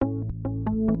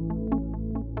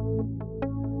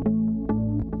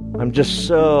I'm just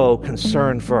so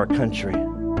concerned for our country.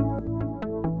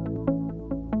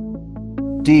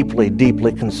 Deeply,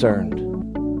 deeply concerned.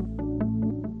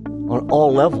 On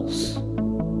all levels. I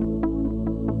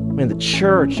mean, the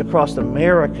church across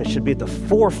America should be at the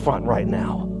forefront right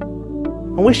now.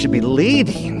 And we should be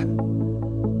leading.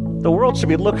 The world should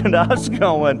be looking to us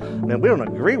going, man, we don't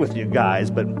agree with you guys,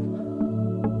 but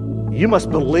you must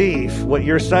believe what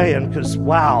you're saying because,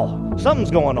 wow,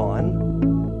 something's going on.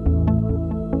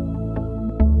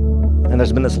 And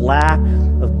there's been this lack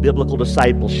of biblical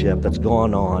discipleship that's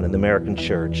gone on in the American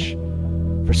church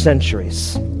for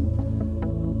centuries.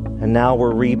 And now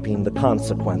we're reaping the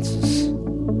consequences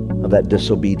of that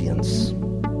disobedience.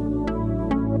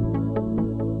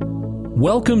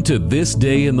 Welcome to This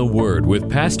Day in the Word with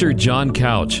Pastor John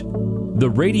Couch,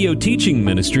 the radio teaching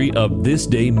ministry of This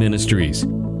Day Ministries.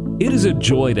 It is a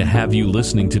joy to have you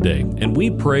listening today, and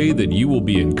we pray that you will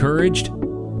be encouraged,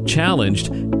 challenged,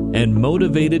 and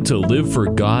motivated to live for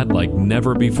God like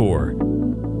never before.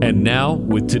 And now,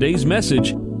 with today's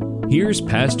message, here's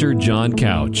Pastor John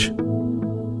Couch.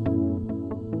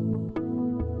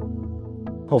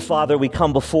 Oh, Father, we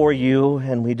come before you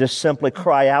and we just simply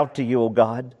cry out to you, oh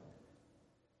God.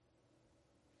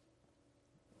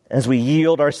 As we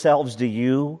yield ourselves to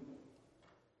you,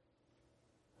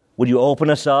 would you open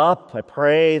us up? I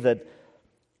pray that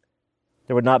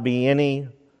there would not be any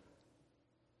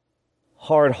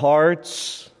hard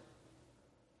hearts,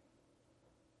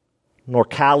 nor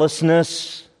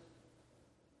callousness,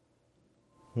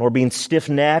 nor being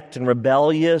stiff-necked and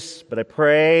rebellious, but I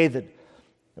pray that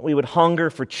we would hunger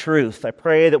for truth. I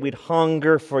pray that we'd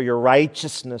hunger for your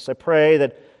righteousness. I pray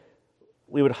that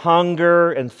we would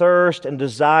hunger and thirst and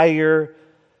desire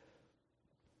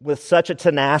with such a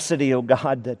tenacity, oh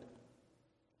God, that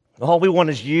all we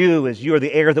want is you are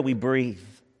the air that we breathe.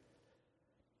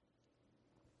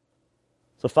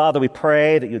 So, Father, we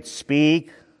pray that you'd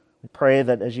speak. We pray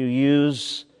that as you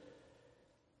use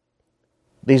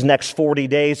these next 40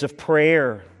 days of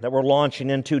prayer that we're launching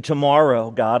into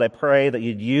tomorrow, God, I pray that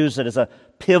you'd use it as a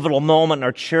pivotal moment in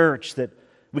our church, that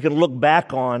we can look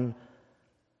back on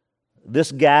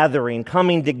this gathering,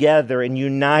 coming together in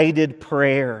united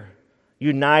prayer,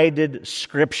 united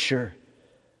Scripture,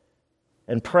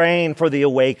 and praying for the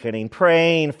awakening,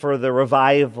 praying for the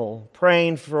revival,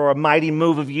 praying for a mighty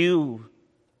move of you.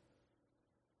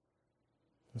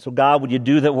 And so, God, would you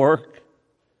do that work?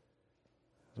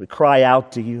 We cry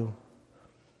out to you.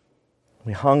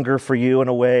 We hunger for you in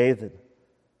a way that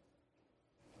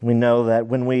we know that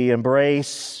when we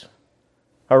embrace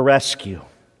our rescue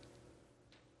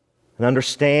and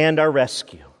understand our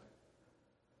rescue,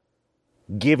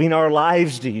 giving our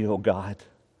lives to you, oh God,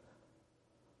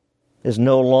 is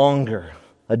no longer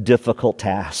a difficult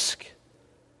task.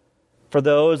 For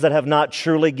those that have not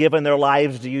truly given their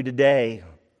lives to you today,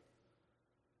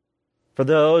 for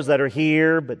those that are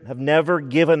here but have never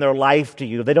given their life to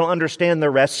you, they don't understand their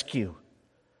rescue.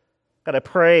 God, I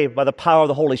pray by the power of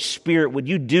the Holy Spirit, would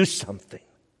you do something?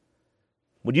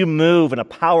 Would you move in a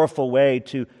powerful way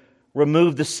to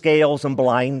remove the scales and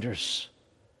blinders?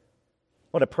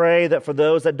 Lord, I pray that for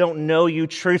those that don't know you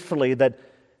truthfully, that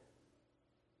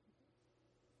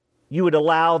you would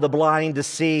allow the blind to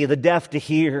see, the deaf to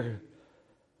hear.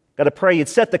 God, I pray you'd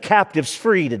set the captives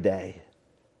free today.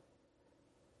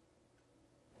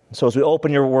 So as we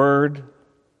open your word,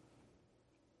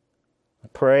 I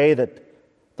pray that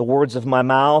the words of my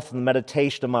mouth and the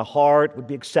meditation of my heart would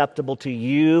be acceptable to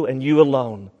you and you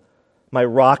alone, my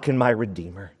rock and my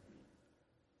redeemer.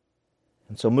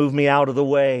 And so move me out of the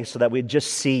way so that we'd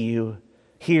just see you,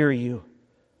 hear you,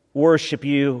 worship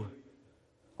you,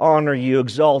 honor you,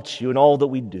 exalt you in all that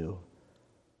we do.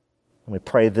 And we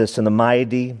pray this in the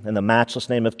mighty and the matchless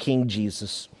name of King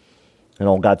Jesus. And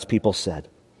all God's people said,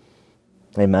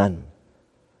 amen.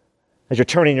 As you're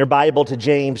turning your Bible to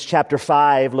James chapter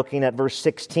 5, looking at verse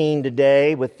 16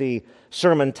 today with the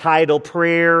sermon title,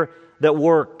 Prayer That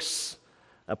Works.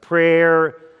 A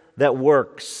prayer that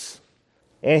works.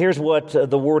 And here's what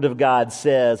the Word of God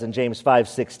says in James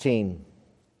 5:16,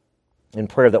 in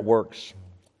prayer that works.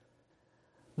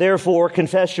 Therefore,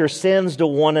 confess your sins to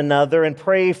one another and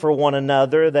pray for one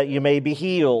another that you may be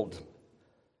healed.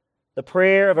 The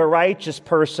prayer of a righteous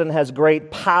person has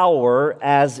great power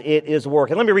as it is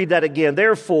working. Let me read that again.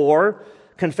 Therefore,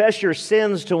 confess your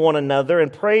sins to one another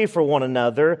and pray for one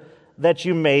another that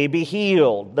you may be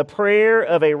healed. The prayer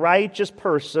of a righteous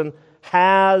person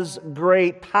has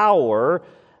great power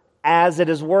as it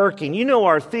is working. You know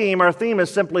our theme. Our theme is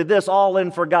simply this: all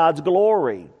in for God's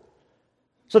glory.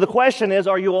 So the question is,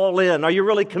 are you all in? Are you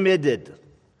really committed?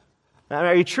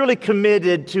 Are you truly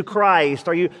committed to Christ?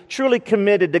 Are you truly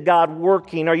committed to God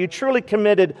working? Are you truly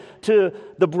committed to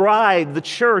the bride, the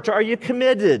church? Are you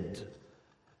committed?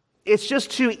 It's just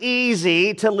too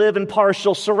easy to live in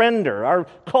partial surrender. Our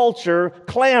culture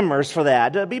clamors for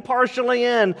that. Be partially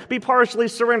in, be partially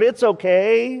surrendered. It's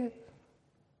okay.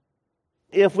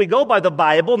 If we go by the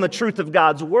Bible and the truth of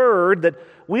God's Word, that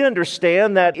we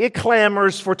understand that it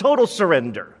clamors for total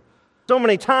surrender. So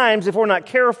many times, if we're not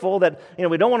careful, that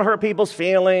we don't want to hurt people's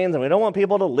feelings, and we don't want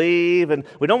people to leave, and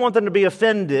we don't want them to be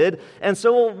offended. And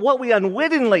so what we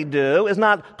unwittingly do is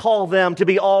not call them to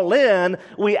be all in.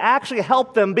 We actually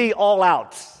help them be all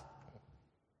out.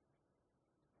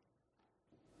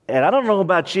 And I don't know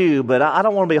about you, but I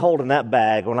don't want to be holding that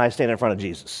bag when I stand in front of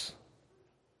Jesus.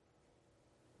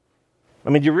 I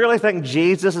mean, do you really think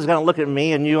Jesus is going to look at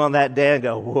me and you on that day and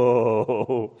go,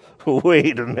 whoa,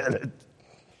 wait a minute.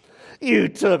 You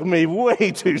took me way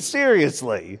too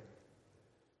seriously.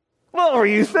 What were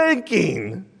you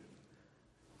thinking?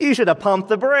 You should have pumped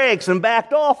the brakes and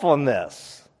backed off on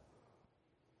this.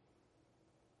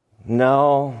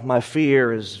 No, my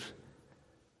fear is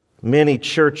many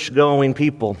church-going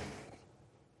people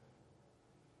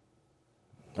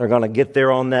are going to get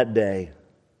there on that day,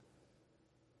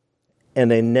 and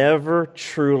they never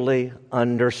truly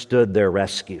understood their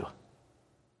rescue.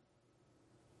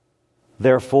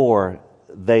 Therefore,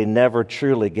 they never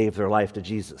truly gave their life to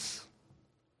Jesus.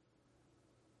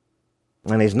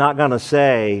 And He's not going to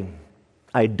say,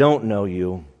 I don't know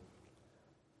you.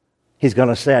 He's going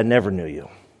to say, I never knew you.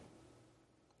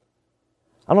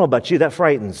 I don't know about you, that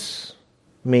frightens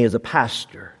me as a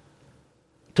pastor,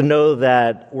 to know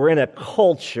that we're in a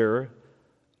culture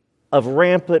of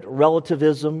rampant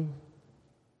relativism,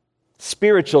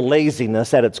 spiritual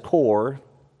laziness at its core,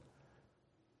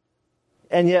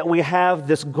 and yet we have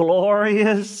this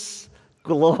glorious,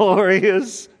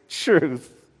 glorious truth.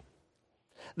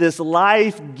 This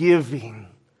life-giving,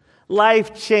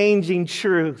 life-changing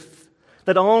truth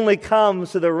that only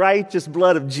comes through the righteous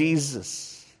blood of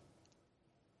Jesus.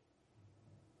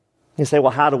 You say,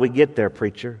 well, how do we get there,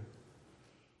 preacher?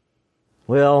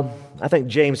 Well, I think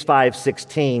James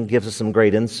 5:16 gives us some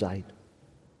great insight.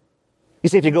 You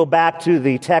see, if you go back to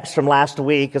the text from last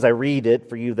week, as I read it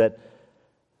for you that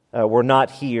were not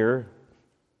here,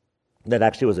 that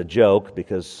actually was a joke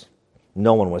because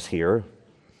no one was here.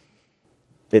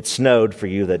 It snowed for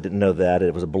you that didn't know that.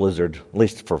 It was a blizzard. At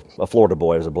least for a Florida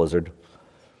boy, it was a blizzard.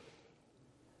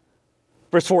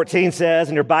 Verse 14 says,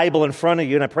 in your Bible in front of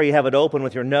you, and I pray you have it open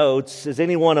with your notes, is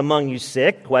anyone among you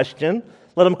sick? Question.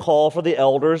 Let them call for the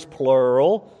elders,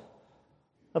 plural,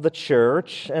 of the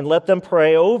church, and let them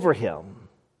pray over him,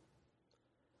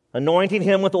 anointing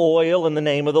him with oil in the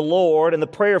name of the Lord, and the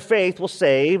prayer of faith will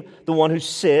save the one who's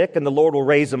sick, and the Lord will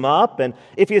raise him up, and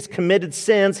if he has committed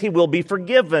sins, he will be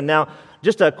forgiven. Now,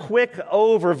 just a quick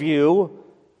overview.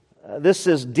 This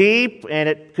is deep, and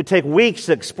it could take weeks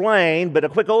to explain, but a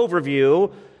quick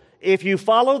overview. If you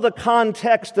follow the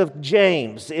context of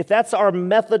James, if that's our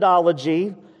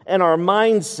methodology and our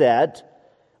mindset,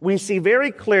 we see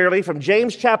very clearly from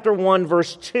James chapter 1,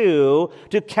 verse 2,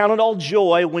 to count it all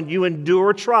joy when you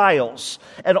endure trials.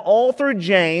 And all through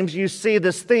James, you see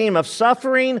this theme of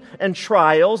suffering and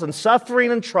trials and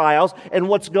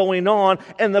what's going on.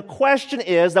 And the question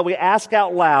is that we ask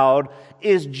out loud,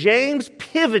 is James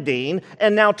pivoting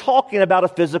and now talking about a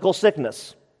physical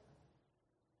sickness?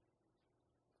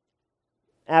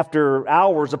 After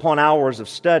hours upon hours of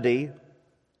study,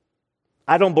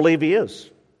 I don't believe he is.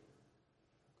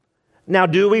 Now,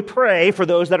 do we pray for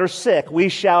those that are sick? We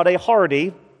shout a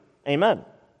hearty amen.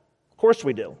 Of course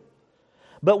we do.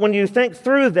 But when you think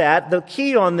through that, the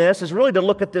key on this is really to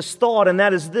look at this thought, and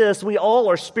that is this: we all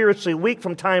are spiritually weak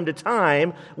from time to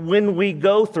time when we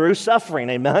go through suffering,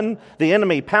 amen? The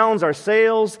enemy pounds our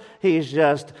sails. He's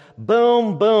just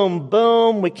boom, boom,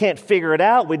 boom. We can't figure it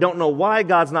out. We don't know why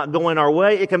God's not going our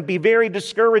way. It can be very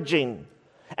discouraging.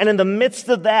 And in the midst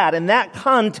of that, in that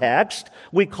context,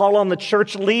 we call on the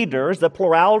church leaders, the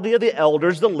plurality of the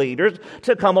elders, the leaders,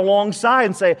 to come alongside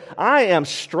and say, I am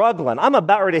struggling. I'm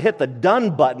about ready to hit the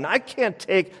done button. I can't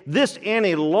take this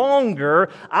any longer.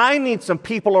 I need some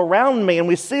people around me. And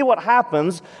we see what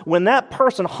happens when that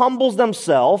person humbles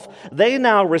themselves. They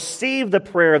now receive the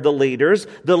prayer of the leaders.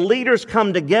 The leaders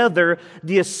come together.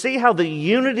 Do you see how the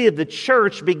unity of the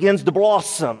church begins to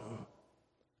blossom?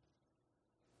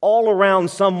 All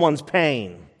around someone's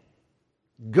pain.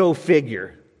 Go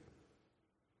figure.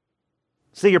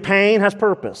 See, your pain has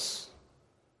purpose.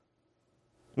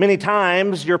 Many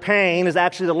times, your pain is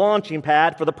actually the launching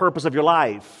pad for the purpose of your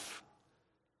life.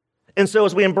 And so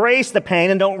as we embrace the pain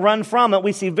and don't run from it,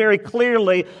 we see very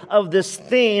clearly of this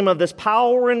theme of this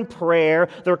power in prayer.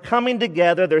 They're coming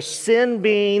together, their sin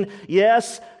being,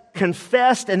 yes,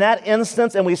 confessed in that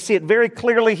instance, and we see it very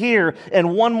clearly here in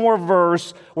one more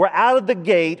verse. We're out of the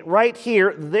gate right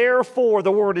here. Therefore,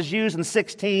 the word is used in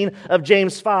 16 of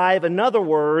James 5. In other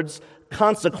words,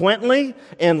 consequently,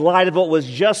 in light of what was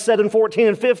just said in 14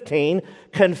 and 15,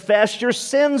 confess your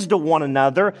sins to one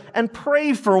another and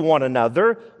pray for one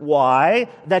another. Why?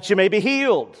 That you may be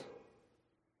healed.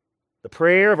 The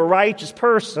prayer of a righteous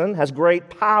person has great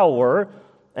power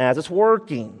as it's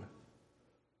working.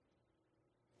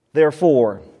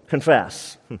 Therefore,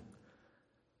 confess.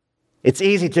 It's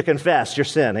easy to confess your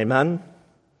sin, amen?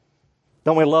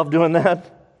 Don't we love doing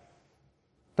that?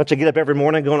 Don't you get up every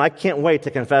morning going, I can't wait to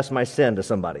confess my sin to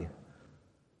somebody?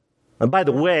 And by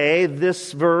the way,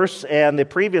 this verse and the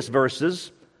previous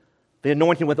verses, the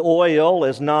anointing with oil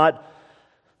is not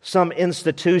some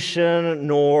institution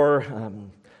nor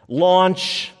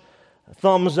launch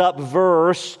thumbs up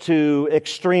verse to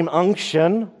extreme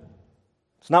unction.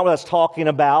 It's not what that's talking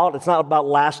about. It's not about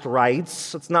last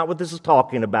rites. It's not what this is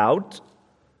talking about.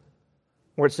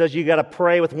 Where it says you got to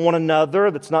pray with one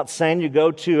another, that's not saying you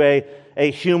go to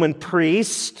a human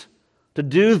priest to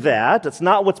do that. That's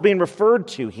not what's being referred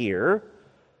to here.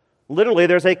 Literally,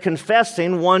 there's a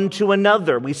confessing one to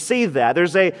another. We see that.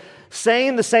 There's a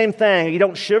saying the same thing. You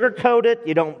don't sugarcoat it.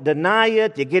 You don't deny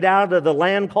it. You get out of the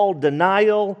land called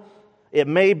denial. It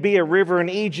may be a river in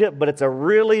Egypt, but it's a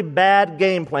really bad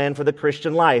game plan for the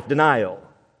Christian life, denial.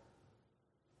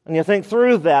 And you think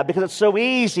through that because it's so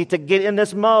easy to get in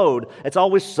this mode. It's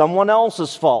always someone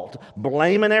else's fault,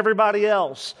 blaming everybody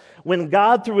else. When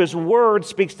God, through His Word,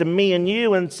 speaks to me and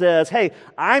you and says, hey,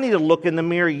 I need to look in the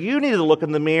mirror, you need to look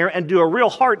in the mirror and do a real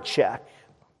heart check.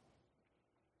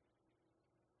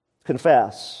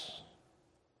 Confess.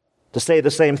 To say the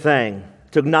same thing.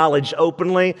 To acknowledge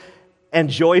openly and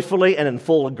joyfully and in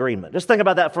full agreement. Just think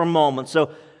about that for a moment.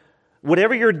 So,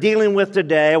 whatever you're dealing with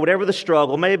today, whatever the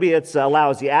struggle, maybe it's a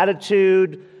lousy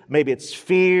attitude, maybe it's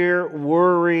fear,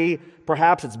 worry,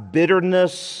 perhaps it's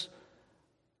bitterness,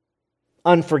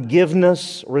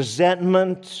 unforgiveness,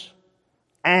 resentment,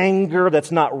 anger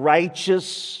that's not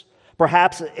righteous,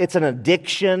 perhaps it's an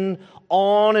addiction,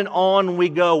 on we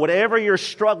go. Whatever you're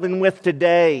struggling with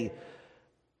today,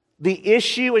 the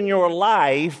issue in your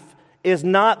life is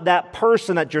not that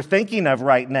person that you're thinking of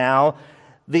right now.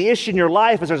 The issue in your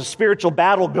life is there's a spiritual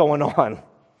battle going on.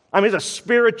 I mean, there's a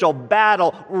spiritual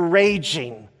battle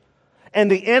raging.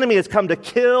 And the enemy has come to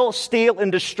kill, steal,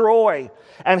 and destroy.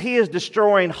 And he is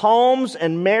destroying homes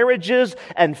and marriages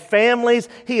and families.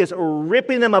 He is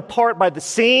ripping them apart by the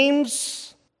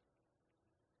seams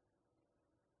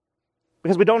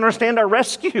because we don't understand our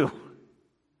rescue.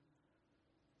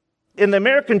 In the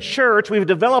American church, we've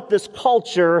developed this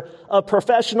culture of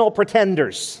professional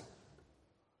pretenders.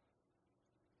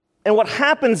 And what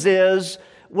happens is,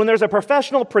 when there's a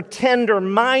professional pretender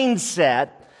mindset,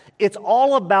 it's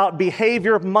all about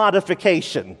behavior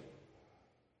modification.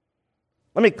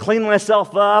 Let me clean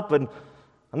myself up, and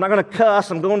I'm not going to cuss,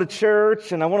 I'm going to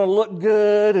church, and I want to look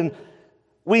good. And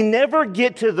we never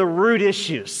get to the root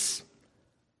issues.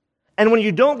 And when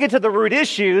you don't get to the root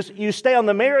issues, you stay on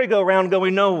the merry-go-round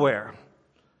going nowhere.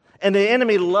 And the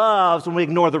enemy loves when we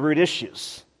ignore the root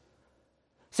issues.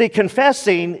 See,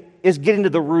 confessing is getting to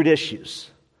the root issues.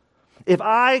 If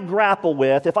I grapple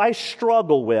with, if I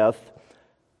struggle with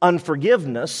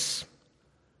unforgiveness,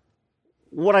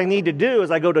 what I need to do is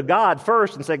I go to God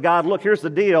first and say, God, look, here's the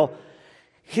deal.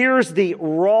 Here's the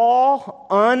raw,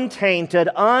 untainted,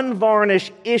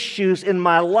 unvarnished issues in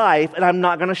my life, and I'm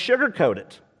not going to sugarcoat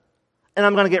it. And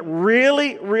I'm going to get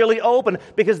really, really open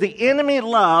because the enemy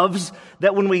loves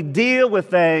that when we deal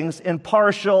with things in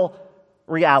partial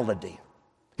reality.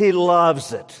 He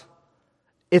loves it.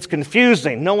 It's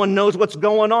confusing. No one knows what's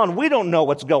going on. We don't know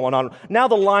what's going on. Now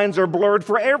the lines are blurred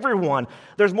for everyone.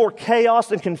 There's more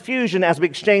chaos and confusion as we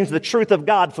exchange the truth of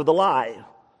God for the lie.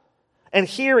 And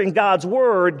here in God's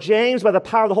Word, James, by the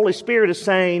power of the Holy Spirit, is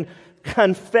saying,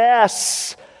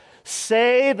 confess.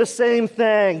 Say the same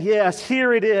thing. Yes,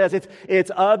 here it is.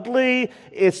 It's ugly.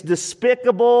 It's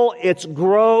despicable. It's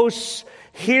gross.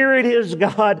 Here it is,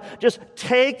 God. Just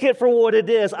take it for what it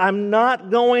is. I'm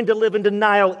not going to live in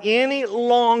denial any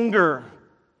longer.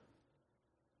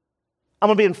 I'm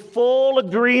going to be in full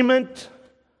agreement.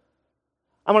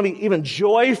 I'm going to be even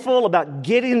joyful about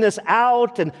getting this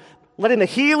out and letting the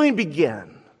healing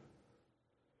begin.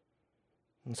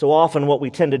 And so often what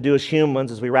we tend to do as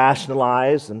humans is we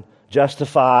rationalize and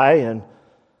justify, and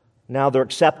now they're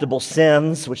acceptable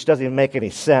sins, which doesn't even make any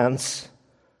sense.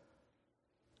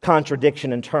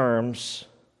 contradiction in terms,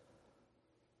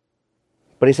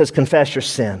 but he says, confess your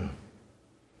sin.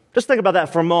 Just think about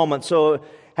that for a moment. So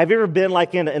have you ever been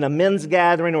like in a men's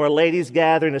gathering or a ladies'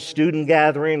 gathering, a student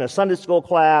gathering, a Sunday school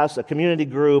class, a community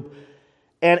group?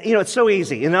 And, it's so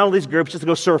easy in all these groups just to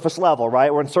go surface level,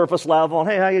 right? We're in surface level. And,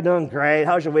 hey, how you doing? Great.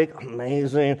 How's your week?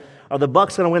 Amazing. Are the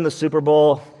Bucks going to win the Super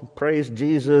Bowl? Praise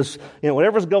Jesus.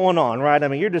 Whatever's going on, right? I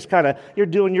mean, you're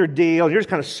doing your deal. You're just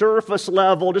kind of surface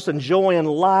level, just enjoying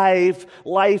life.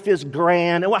 Life is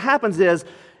grand. And what happens is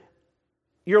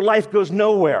your life goes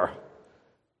nowhere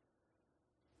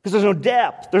because there's no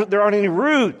depth. There aren't any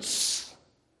roots.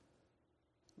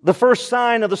 The first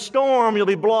sign of the storm, you'll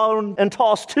be blown and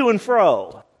tossed to and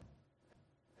fro.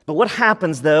 But what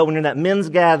happens, though, when you're in that men's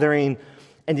gathering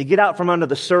and you get out from under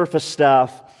the surface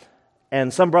stuff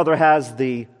and some brother has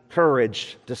the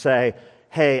courage to say,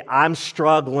 hey, I'm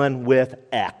struggling with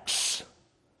X.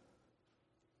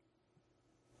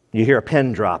 You hear a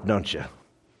pin drop, don't you?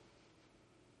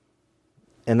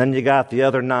 And then you got the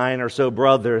other 9 or so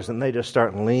brothers and they just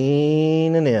start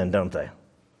leaning in, don't they?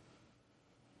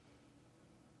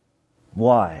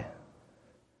 Why?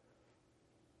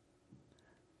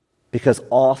 Because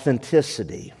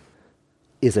authenticity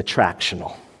is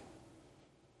attractional.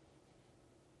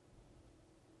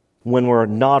 When we're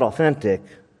not authentic,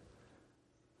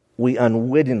 we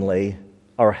unwittingly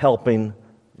are helping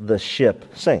the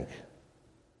ship sink.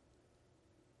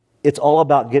 It's all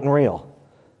about getting real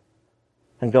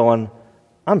and going,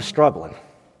 I'm struggling.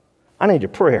 I need your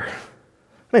prayer.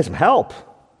 I need some help.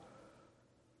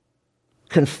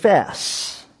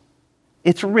 Confess.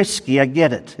 It's risky, I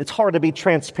get it. It's hard to be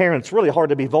transparent. It's really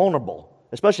hard to be vulnerable,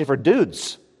 especially for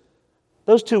dudes.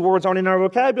 Those 2 words aren't in our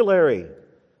vocabulary.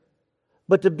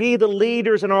 But to be the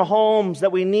leaders in our homes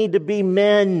that we need to be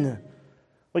men,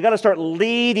 we got to start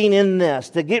leading in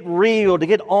this, to get real, to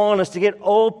get honest, to get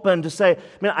open, to say,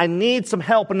 man, I need some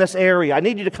help in this area. I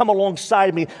need you to come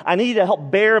alongside me. I need you to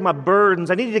help bear my burdens.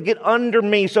 I need you to get under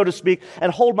me, so to speak,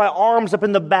 and hold my arms up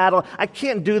in the battle. I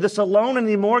can't do this alone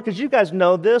anymore because you guys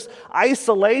know this.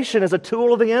 Isolation is a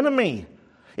tool of the enemy.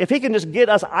 If he can just get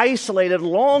us isolated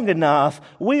long enough,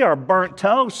 we are burnt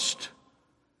toast.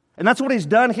 And that's what he's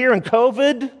done here in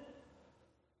COVID.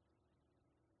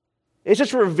 It's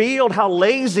just revealed how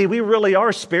lazy we really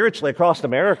are spiritually across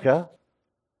America.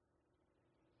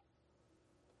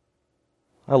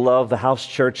 I love the house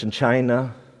church in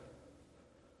China.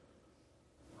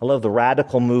 I love the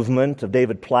radical movement of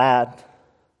David Platt.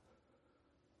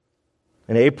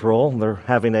 In April, they're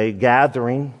having a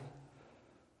gathering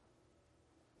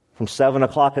from 7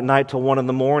 o'clock at night till 1 in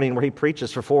the morning where he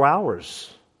preaches for 4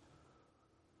 hours.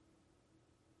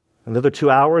 And the other 2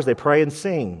 hours, they pray and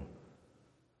sing.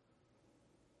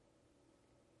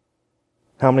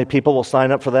 How many people will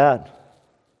sign up for that?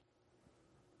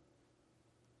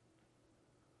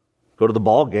 Go to the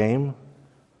ball game.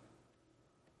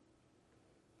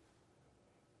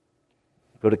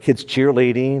 Go to kids'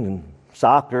 cheerleading and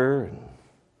soccer.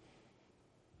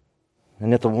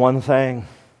 And yet the one thing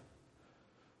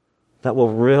that will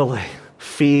really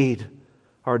feed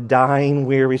our dying,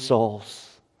 weary souls.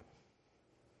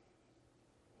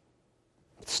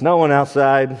 It's snowing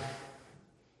outside.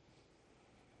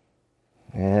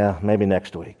 Yeah, maybe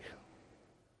next week.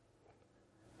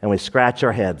 And we scratch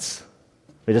our heads.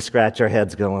 We just scratch our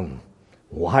heads going,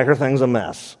 why are things a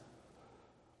mess?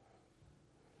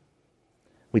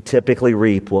 We typically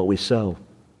reap what we sow.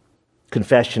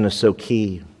 Confession is so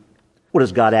key. What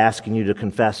is God asking you to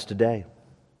confess today?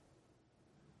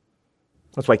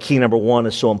 That's why key number 1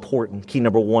 is so important. Key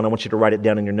number 1, I want you to write it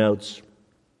down in your notes.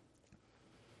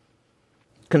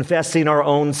 Confessing our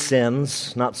own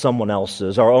sins, not someone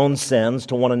else's, our own sins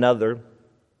to one another.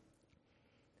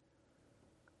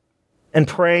 And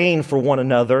praying for one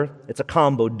another, it's a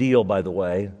combo deal, by the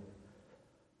way,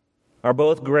 are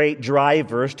both great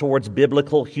drivers towards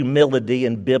biblical humility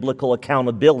and biblical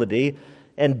accountability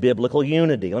and biblical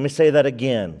unity. Let me say that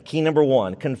again. Key number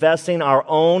 1, confessing our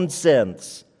own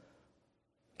sins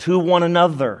to one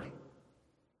another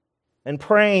and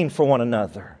praying for one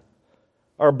another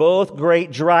are both great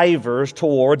drivers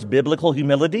towards biblical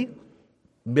humility,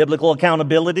 biblical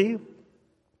accountability,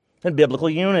 and biblical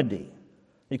unity.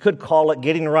 You could call it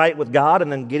getting right with God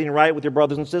and then getting right with your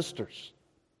brothers and sisters.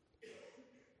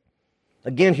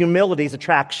 Again, humility is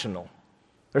attractional.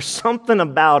 There's something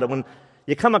about it. When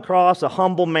you come across a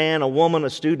humble man, a woman, a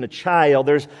student, a child,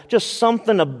 there's just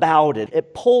something about it.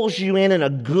 It pulls you in a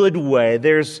good way.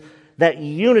 There's that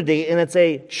unity, and it's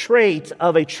a trait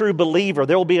of a true believer.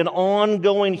 There will be an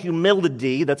ongoing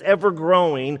humility that's ever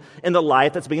growing in the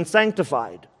life that's being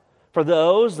sanctified. For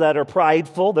those that are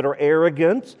prideful, that are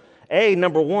arrogant, A,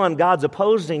 number one, God's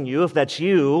opposing you, if that's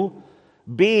you.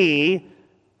 B,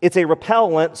 it's a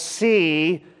repellent.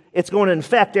 C, it's going to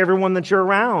infect everyone that you're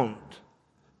around.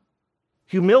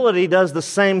 Humility does the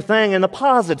same thing in the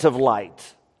positive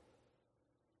light.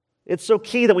 It's so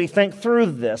key that we think through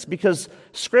this because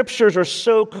Scriptures are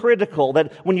so critical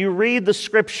that when you read the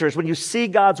Scriptures, when you see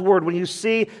God's Word, when you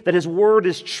see that His Word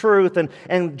is truth,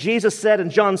 and Jesus said in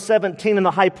John 17 in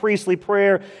the high priestly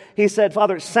prayer, He said,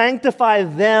 Father, sanctify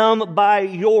them by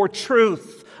your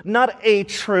truth, not a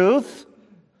truth,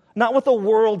 not what the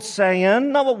world's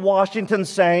saying, not what Washington's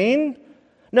saying.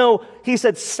 No, He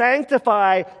said,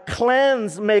 sanctify,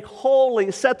 cleanse, make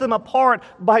holy, set them apart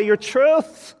by your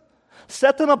truth.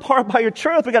 Set them apart by your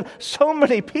truth. We got so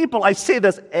many people. I see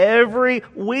this every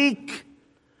week.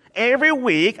 Every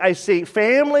week I see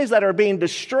families that are being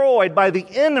destroyed by the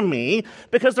enemy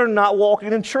because they're not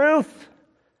walking in truth.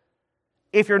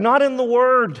 If you're not in the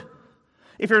Word,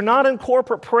 if you're not in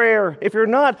corporate prayer, if you're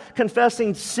not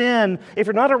confessing sin, if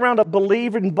you're not around a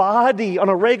believing body on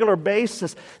a regular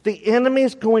basis, the enemy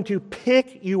is going to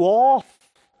pick you off.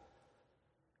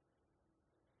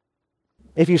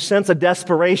 If you sense a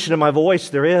desperation in my voice,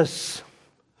 there is.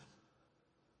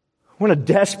 We're in a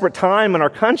desperate time in our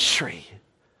country.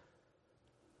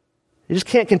 You just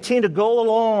can't continue to go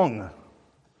along.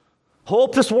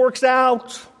 Hope this works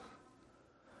out.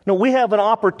 No, we have an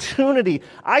opportunity.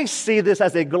 I see this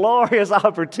as a glorious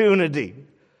opportunity.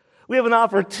 We have an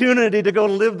opportunity to go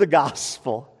live the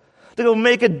gospel, to go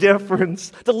make a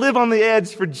difference, to live on the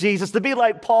edge for Jesus, to be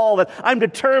like Paul, that I'm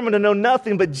determined to know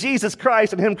nothing but Jesus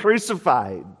Christ and Him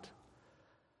crucified.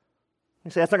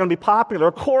 You say, that's not going to be popular.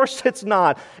 Of course it's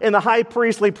not. In the high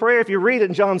priestly prayer, if you read it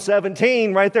in John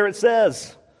 17, right there it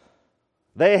says,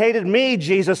 they hated me,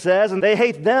 Jesus says, and they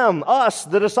hate them, us,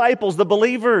 the disciples, the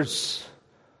believers.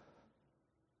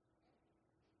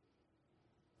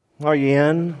 Are you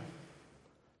in?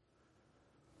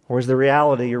 Or is the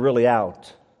reality you're really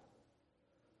out?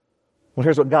 Well,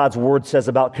 here's what God's Word says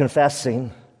about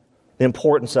confessing, the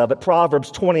importance of it. Proverbs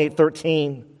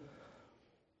 28:13.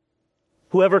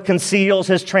 Whoever conceals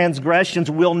his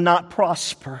transgressions will not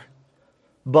prosper.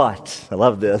 But, I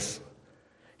love this,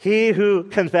 he who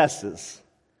confesses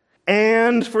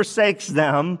and forsakes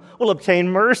them will obtain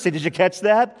mercy. Did you catch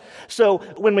that? So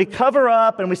when we cover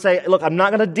up and we say, look, I'm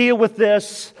not going to deal with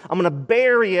this, I'm going to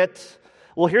bury it.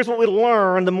 Well, here's what we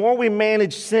learn. The more we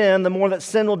manage sin, the more that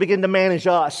sin will begin to manage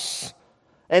us.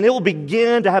 And it will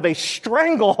begin to have a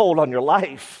stranglehold on your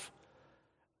life.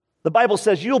 The Bible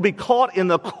says you'll be caught in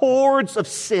the cords of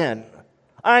sin.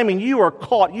 I mean, you are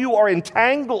caught. You are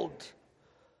entangled.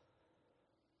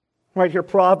 Right here,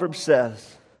 Proverbs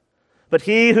says, but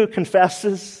he who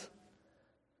confesses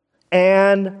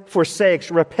and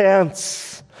forsakes,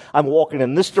 repents. I'm walking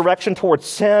in this direction towards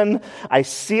sin. I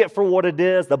see it for what it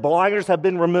is. The blinders have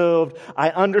been removed. I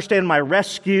understand my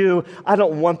rescue. I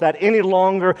don't want that any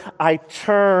longer. I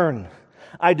turn.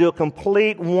 I do a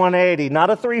complete 180, not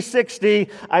a 360.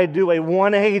 I do a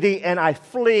 180 and I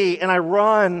flee and I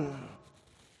run.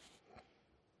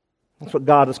 That's what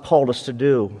God has called us to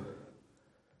do.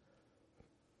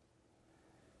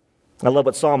 I love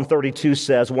what Psalm 32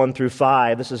 says, 1 through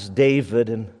 5. This is David,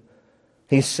 and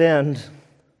he sinned.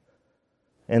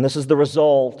 And this is the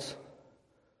result.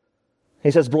 He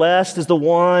says, blessed is the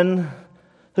one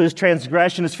whose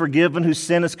transgression is forgiven, whose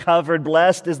sin is covered.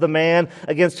 Blessed is the man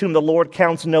against whom the Lord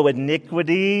counts no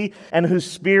iniquity, and whose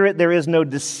spirit there is no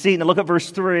deceit. Now look at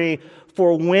verse 3.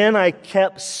 For when I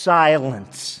kept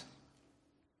silence,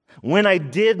 when I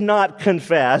did not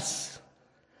confess,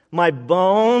 my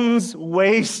bones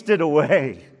wasted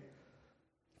away.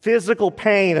 Physical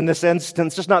pain in this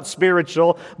instance, just not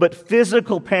spiritual, but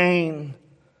physical pain.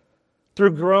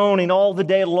 Through groaning all the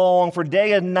day long, for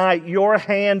day and night, your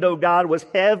hand, O God, was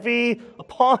heavy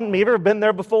upon me. Have you ever been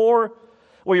there before?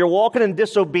 Where you're walking in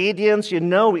disobedience, you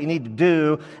know what you need to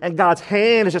do, and God's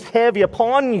hand is just heavy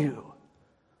upon you.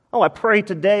 Oh, I pray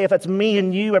today, if that's me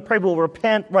and you, I pray we'll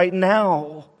repent right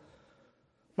now.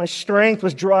 My strength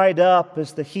was dried up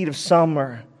as the heat of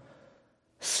summer.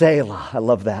 Selah, I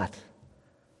love that.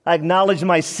 I acknowledged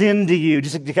my sin to you.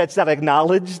 Did you catch that? I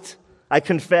acknowledged. I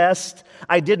confessed.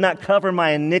 I did not cover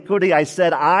my iniquity. I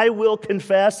said, I will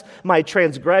confess my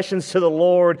transgressions to the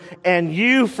Lord, and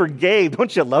you forgave.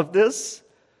 Don't you love this?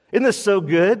 Isn't this so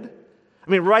good?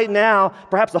 I mean, right now,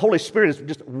 perhaps the Holy Spirit is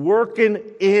just working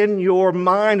in your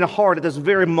mind and heart at this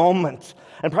very moment.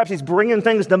 And perhaps He's bringing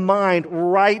things to mind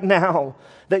right now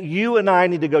that you and I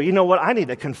need to go, you know what? I need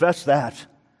to confess that.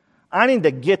 I need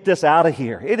to get this out of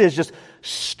here. It is just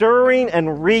stirring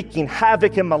and wreaking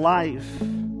havoc in my life.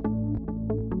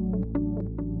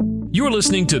 You're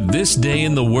listening to This Day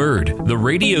in the Word, the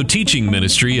radio teaching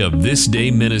ministry of This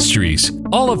Day Ministries.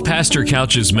 All of Pastor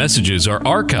Couch's messages are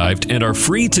archived and are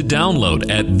free to download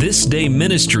at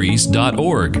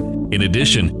thisdayministries.org. In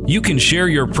addition, you can share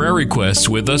your prayer requests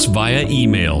with us via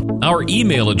email. Our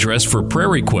email address for prayer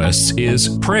requests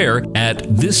is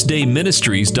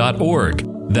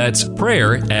prayer@thisdayministries.org. That's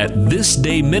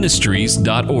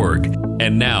prayer@thisdayministries.org.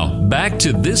 And now, back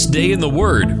to This Day in the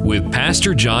Word with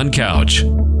Pastor John Couch.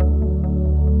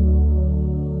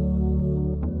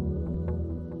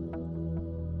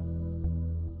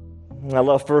 I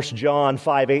love 1 John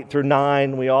 5:8 through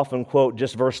 9. We often quote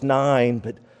just verse 9,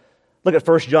 but look at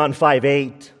 1 John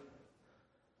 5:8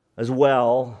 as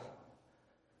well.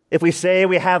 If we say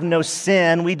we have no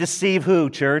sin, we deceive who,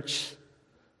 church?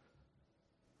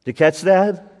 Did you catch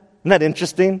that? Isn't that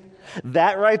interesting?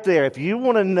 That right there, if you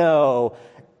want to know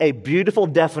a beautiful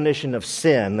definition of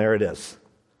sin, there it is.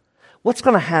 What's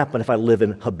going to happen if I live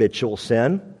in habitual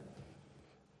sin?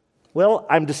 Well,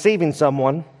 I'm deceiving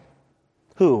someone.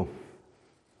 Who?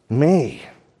 Me.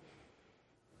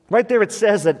 Right there it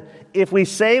says that if we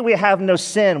say we have no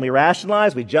sin, we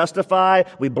rationalize, we justify,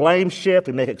 we blame shift,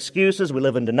 we make excuses, we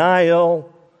live in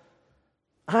denial.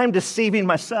 I'm deceiving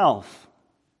myself.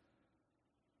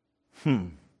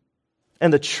 And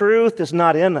the truth is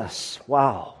not in us.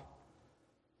 Wow.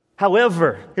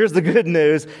 However, here's the good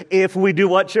news. If we do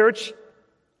what, church?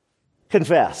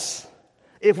 Confess.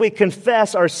 If we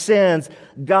confess our sins,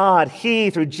 God, He,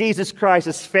 through Jesus Christ,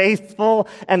 is faithful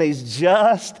and He's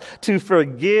just to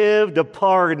forgive, to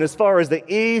pardon as far as the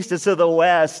east is to the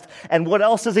west. And what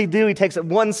else does He do? He takes it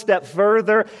one step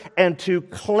further and to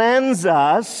cleanse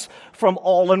us from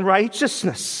all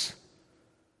unrighteousness.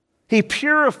 He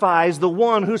purifies the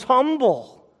one who's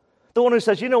humble. The one who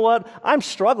says, you know what? I'm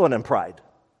struggling in pride.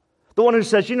 The one who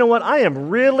says, you know what? I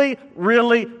am really,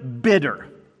 really bitter.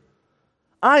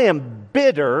 I am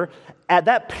bitter at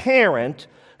that parent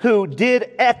who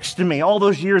did X to me all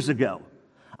those years ago.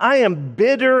 I am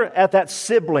bitter at that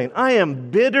sibling. I am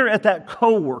bitter at that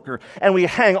coworker. And we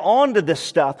hang on to this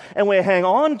stuff, and we hang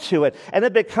on to it, and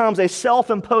it becomes a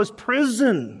self-imposed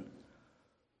prison.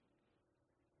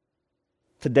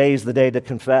 Today's the day to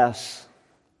confess,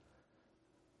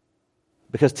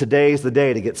 because today's the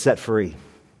day to get set free.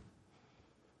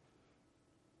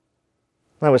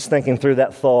 I was thinking through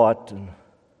that thought, and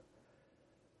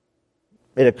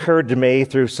it occurred to me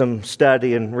through some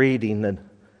study and reading that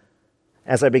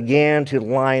as I began to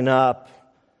line up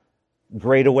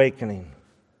Great Awakening,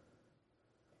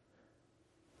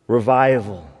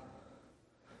 revival,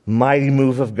 mighty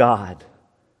move of God,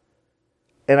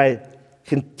 and I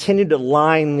continued to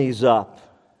line these up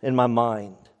in my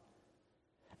mind,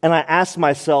 and I asked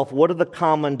myself, what are the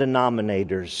common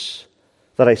denominators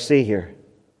that I see here?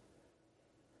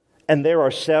 And there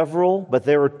are several, but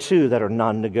there are two that are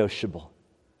non-negotiable.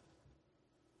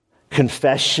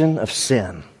 Confession of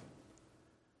sin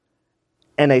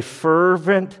and a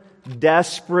fervent,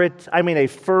 desperate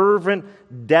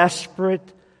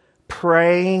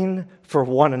praying for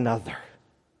one another.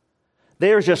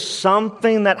 There's just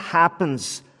something that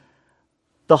happens.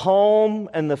 The home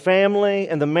and the family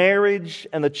and the marriage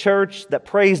and the church that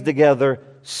prays together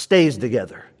stays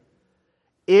together.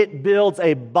 It builds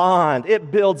a bond.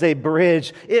 It builds a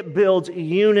bridge. It builds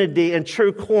unity and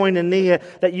true koinonia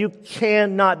that you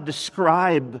cannot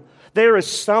describe. There is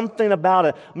something about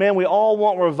it. Man, we all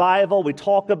want revival. We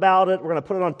talk about it. We're going to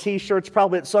put it on t-shirts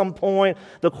probably at some point.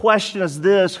 The question is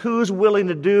this: who's willing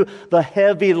to do the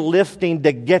heavy lifting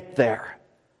to get there?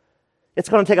 It's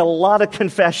going to take a lot of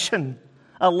confession,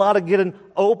 a lot of getting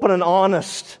open and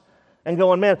honest and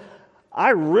going, man, I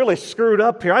really screwed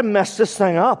up here. I messed this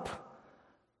thing up.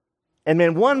 And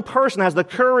man, one person has the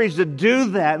courage to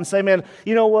do that and say, man,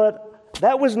 you know what?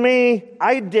 That was me.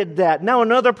 I did that. Now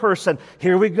another person.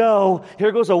 Here we go.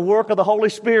 Here goes a work of the Holy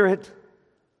Spirit.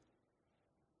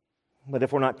 But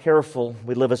if we're not careful,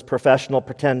 we live as professional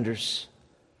pretenders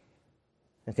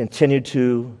and continue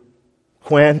to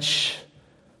quench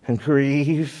and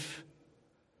grieve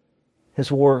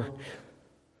His work.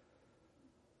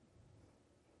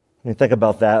 When you think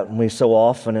about that, and we so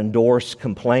often endorse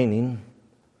complaining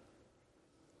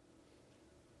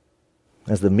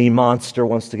as the me monster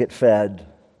wants to get fed,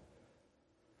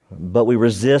 but we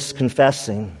resist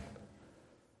confessing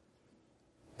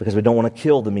because we don't want to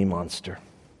kill the me monster.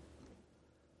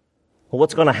 Well,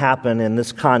 what's going to happen in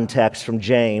this context from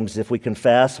James if we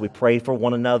confess, we pray for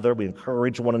one another, we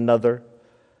encourage one another?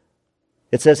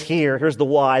 It says here's the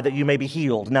why, that you may be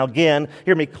healed. Now again,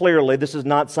 hear me clearly, this is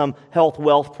not some health,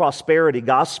 wealth, prosperity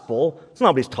gospel. It's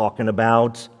not what he's talking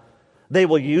about. They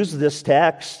will use this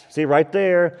text. See right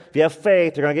there, if you have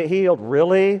faith, you're going to get healed.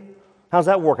 Really? How's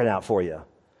that working out for you?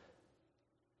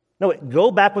 No, go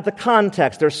back with the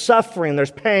context. There's suffering, there's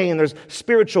pain, there's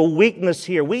spiritual weakness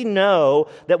here. We know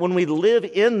that when we live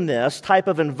in this type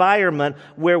of environment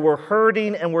where we're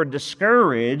hurting and we're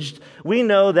discouraged, we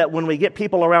know that when we get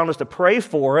people around us to pray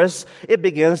for us, it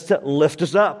begins to lift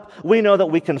us up. We know that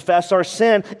we confess our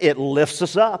sin, it lifts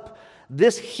us up.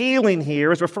 This healing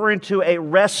here is referring to a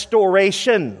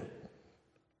restoration.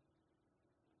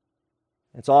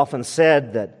 It's often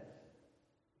said that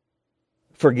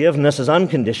forgiveness is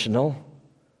unconditional,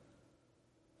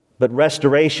 but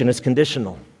restoration is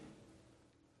conditional.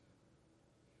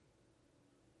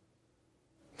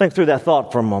 Think through that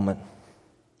thought for a moment.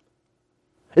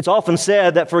 It's often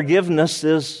said that forgiveness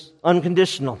is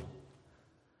unconditional.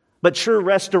 But true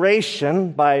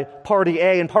restoration by party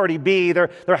A and party B,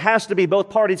 there has to be both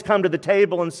parties come to the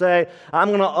table and say, I'm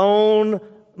going to own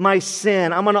my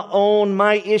sin. I'm going to own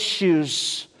my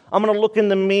issues. I'm going to look in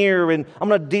the mirror and I'm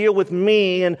going to deal with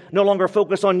me and no longer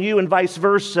focus on you and vice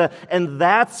versa. And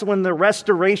that's when the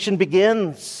restoration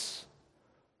begins.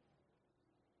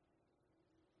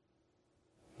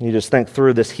 You just think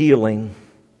through this healing.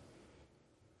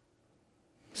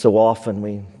 So often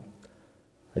we,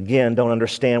 again, don't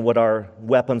understand what our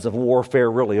weapons of warfare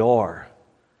really are.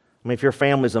 I mean, if your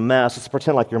family's a mess, let's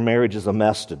pretend like your marriage is a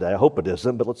mess today. I hope it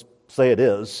isn't, but let's say it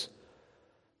is.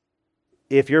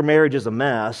 If your marriage is a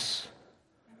mess,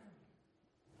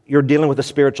 you're dealing with a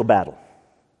spiritual battle.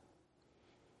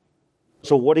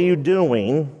 So what are you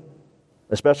doing,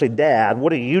 especially dad,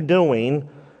 what are you doing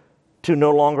to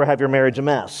no longer have your marriage a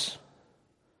mess?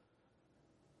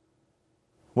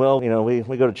 Well,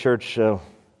 we go to church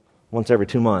once every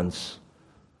 2 months.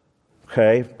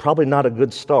 Okay, probably not a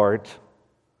good start.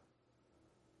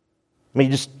 I mean,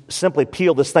 you just simply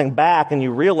peel this thing back and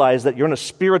you realize that you're in a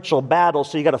spiritual battle,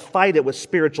 so you got to fight it with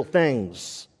spiritual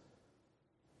things.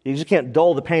 You just can't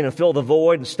dull the pain and fill the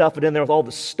void and stuff it in there with all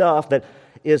the stuff that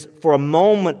is for a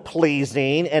moment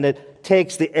pleasing, and it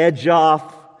takes the edge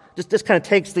off. Just kind of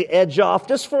takes the edge off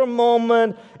just for a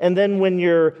moment, and then when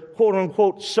you're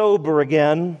quote-unquote sober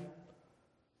again,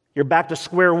 you're back to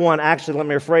square one. Actually, let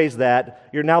me rephrase that.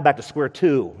 You're now back to square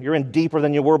two. You're in deeper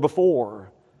than you were before.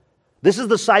 This is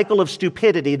the cycle of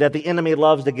stupidity that the enemy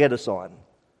loves to get us on.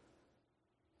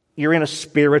 You're in a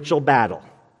spiritual battle.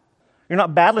 You're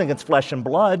not battling against flesh and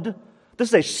blood. This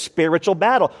is a spiritual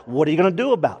battle. What are you going to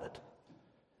do about it?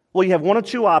 Well, you have one of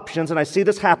two options, and I see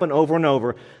this happen over and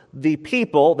over. The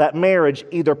people, that marriage,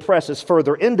 either presses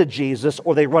further into Jesus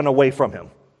or they run away from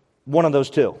him. One of those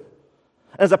two.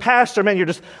 As a pastor, man,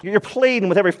 you're pleading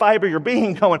with every fiber of your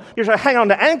being going, you're trying to hang on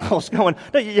to ankles going,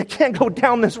 no, you can't go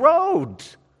down this road.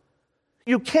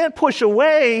 You can't push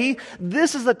away.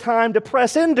 This is the time to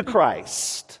press into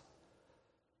Christ.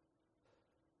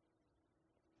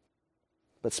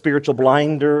 But spiritual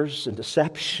blinders and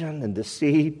deception and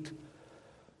deceit,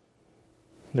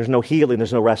 there's no healing,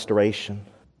 there's no restoration.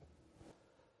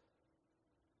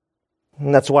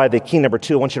 And that's why the key number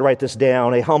 2, I want you to write this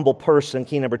down, a humble person,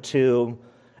 key number 2,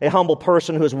 a humble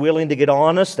person who is willing to get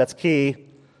honest, that's key.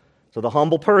 So the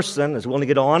humble person is willing to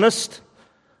get honest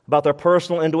about their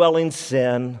personal indwelling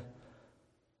sin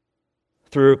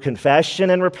through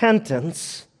confession and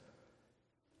repentance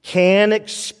can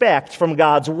expect from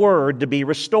God's word to be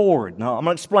restored. Now, I'm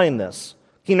going to explain this.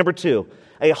 Key number 2,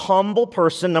 a humble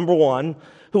person, number 1,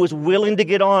 who is willing to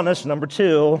get honest, number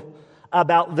 2,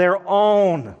 about their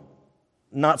own,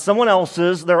 not someone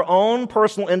else's, their own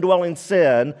personal indwelling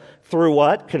sin through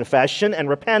what? Confession and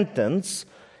repentance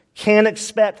can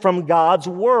expect from God's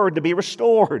word to be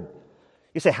restored.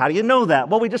 You say, how do you know that?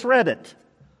 Well, we just read it.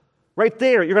 Right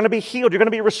there, you're going to be healed, you're going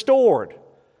to be restored.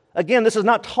 Again, this is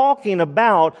not talking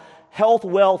about health,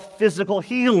 wealth, physical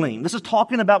healing. This is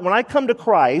talking about when I come to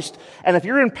Christ, and if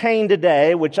you're in pain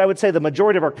today, which I would say the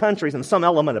majority of our country is in some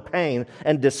element of pain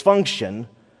and dysfunction,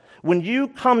 when you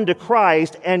come to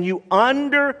Christ and you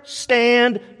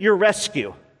understand your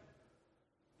rescue,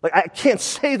 like I can't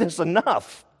say this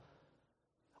enough.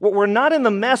 We're not in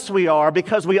the mess we are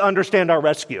because we understand our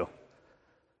rescue.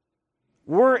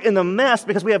 We're in the mess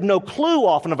because we have no clue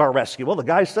often of our rescue. Well, the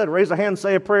guy said, raise a hand,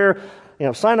 say a prayer,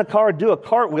 sign a card, do a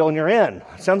cartwheel, and you're in.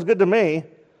 Sounds good to me.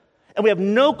 And we have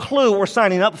no clue what we're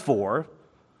signing up for.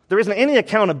 There isn't any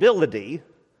accountability.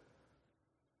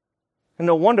 And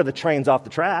no wonder the train's off the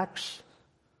tracks.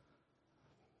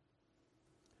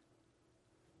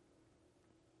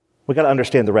 We've got to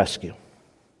understand the rescue.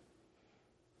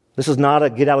 This is not a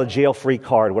get-out-of-jail-free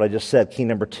card, what I just said, key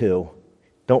number 2.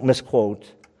 Don't misquote.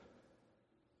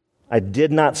 I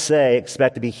did not say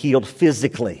expect to be healed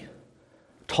physically.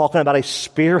 talking about a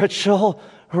spiritual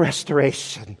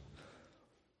restoration.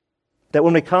 That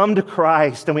when we come to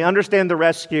Christ and we understand the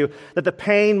rescue, that the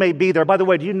pain may be there. By the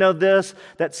way, do you know this?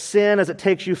 That sin, as it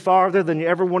takes you farther than you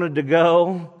ever wanted to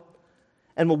go,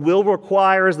 and will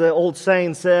require, as the old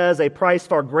saying says, a price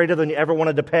far greater than you ever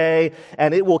wanted to pay,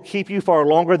 and it will keep you far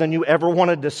longer than you ever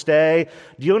wanted to stay.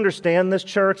 Do you understand this,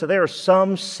 church? That there are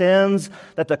some sins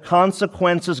that the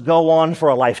consequences go on for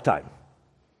a lifetime.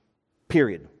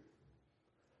 Period.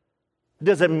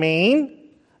 Does it mean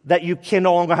that you can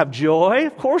no longer have joy?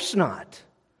 Of course not.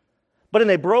 But in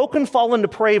a broken, fallen,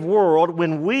 depraved world,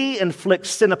 when we inflict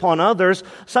sin upon others,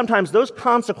 sometimes those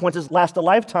consequences last a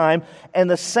lifetime, and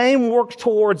the same works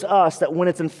towards us, that when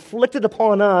it's inflicted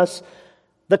upon us,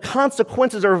 the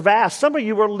consequences are vast. Some of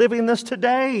you are living this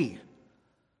today.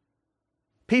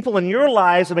 People in your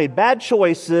lives have made bad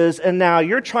choices, and now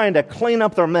you're trying to clean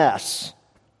up their mess.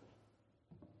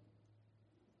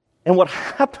 And what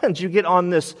happens, you get on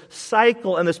this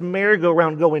cycle and this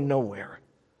merry-go-round going nowhere.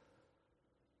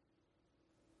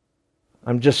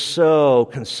 I'm just so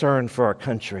concerned for our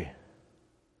country.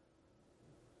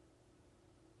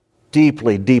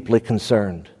 Deeply, deeply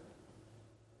concerned.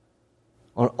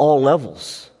 On all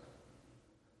levels.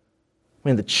 I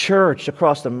mean, the church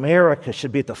across America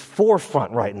should be at the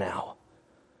forefront right now.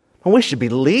 And we should be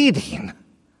leading.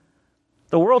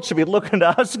 The world should be looking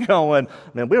to us going,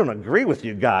 man, we don't agree with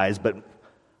you guys, but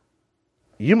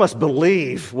you must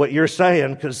believe what you're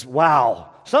saying because,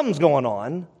 wow, something's going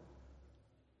on.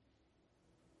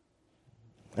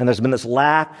 And there's been this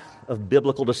lack of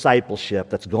biblical discipleship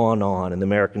that's gone on in the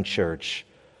American church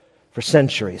for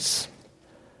centuries.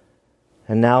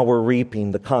 And now we're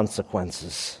reaping the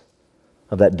consequences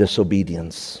of that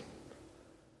disobedience.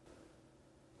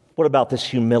 What about this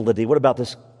humility? What about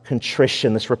this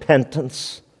contrition, this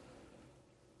repentance?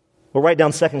 We'll write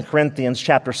down 2 Corinthians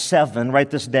chapter 7. Write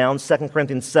this down, 2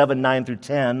 Corinthians 7, 9 through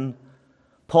 10.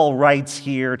 Paul writes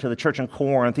here to the church in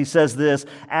Corinth. He says this,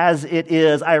 "As it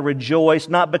is, I rejoice,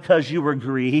 not because you were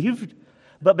grieved,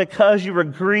 but because you were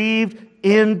grieved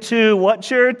into," what,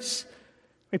 church?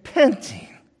 Repenting.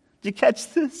 Did you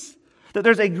catch this? That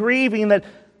there's a grieving that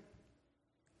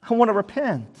I want to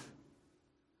repent.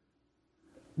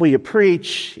 Well, you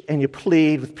preach and you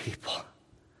plead with people.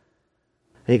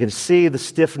 And you can see the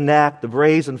stiff neck, the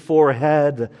brazen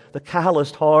forehead, the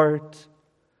calloused heart.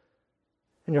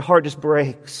 And your heart just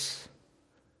breaks.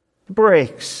 It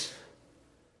breaks.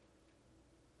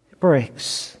 It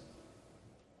breaks.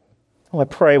 Oh, I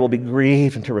pray we'll be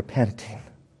grieved into repenting.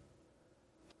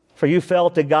 For you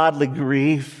felt a godly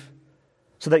grief,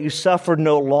 so that you suffered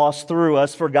no loss through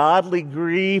us. For godly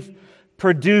grief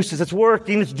produces, it's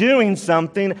working, it's doing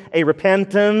something, a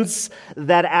repentance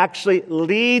that actually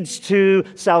leads to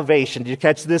salvation. Did you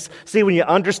catch this? See, when you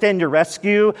understand your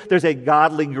rescue, there's a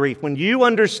godly grief. When you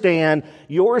understand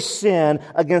your sin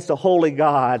against a holy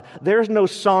God, there's no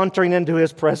sauntering into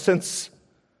His presence.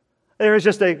 There is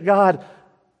just a, God,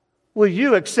 will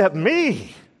you accept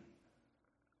me?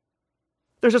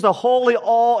 There's just a holy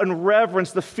awe and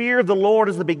reverence. The fear of the Lord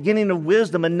is the beginning of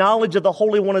wisdom, and knowledge of the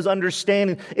Holy One is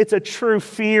understanding. It's a true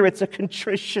fear. It's a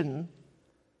contrition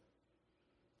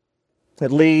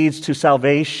that leads to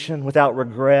salvation without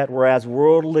regret, whereas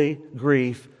worldly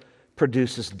grief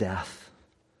produces death.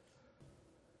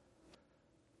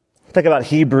 Think about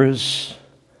Hebrews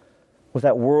with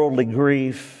that worldly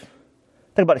grief.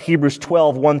 Think about Hebrews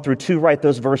 12, 1 through 2. Write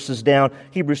those verses down.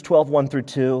 Hebrews 12, 1 through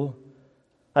 2.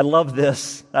 I love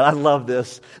this. I love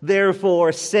this.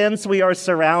 "Therefore, since we are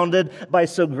surrounded by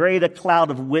so great a cloud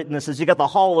of witnesses," you got the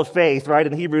hall of faith, right,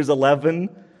 in Hebrews 11.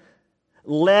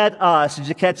 "Let us," did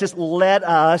you catch this? "Let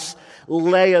us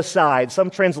lay aside." Some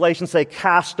translations say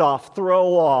cast off,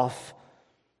 throw off.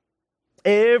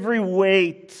 "Every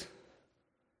weight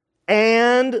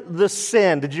and the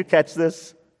sin." Did you catch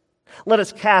this? Let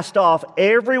us cast off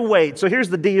every weight. So here's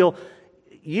the deal.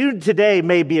 You today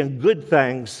may be in good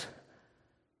things,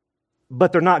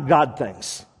 but they're not God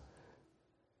things.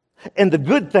 And the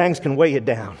good things can weigh you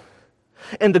down.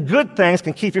 And the good things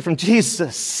can keep you from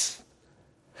Jesus.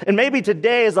 And maybe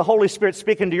today, as the Holy Spirit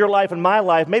speaking to your life and my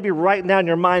life, maybe right now in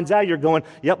your mind's eye, you're going,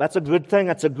 yep, that's a good thing,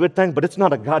 but it's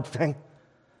not a God thing.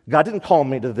 God didn't call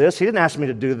me to this. He didn't ask me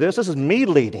to do this. This is me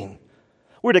leading.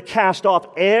 We're to cast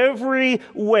off every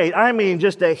weight. I mean,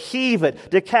 just to heave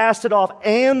it, to cast it off,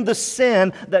 and the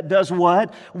sin that does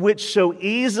what? Which so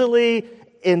easily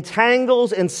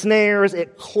entangles and snares,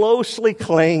 it closely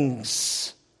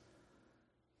clings.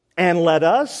 And let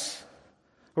us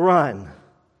run.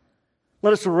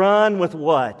 Let us run with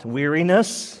what?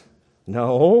 Weariness?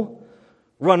 No.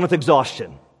 Run with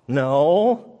exhaustion?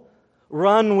 No.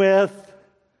 Run with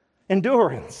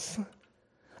Endurance.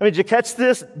 I mean, did you catch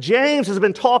this? James has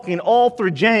been talking all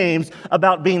through James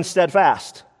about being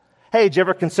steadfast. Hey, did you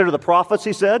ever consider the prophets,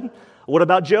 he said? What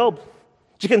about Job?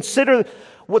 Did you consider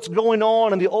what's going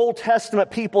on in the Old Testament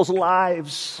people's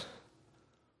lives?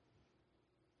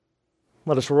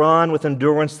 Let us run with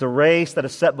endurance the race that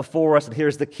is set before us. And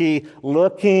here's the key,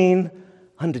 looking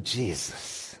unto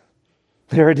Jesus.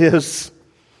 There it is.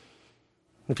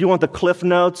 If you want the cliff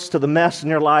notes to the mess in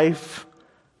your life,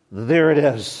 there it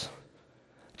is.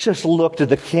 Just look to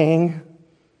the King.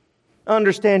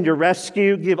 Understand your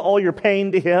rescue. Give all your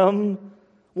pain to Him.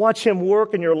 Watch Him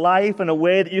work in your life in a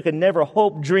way that you can never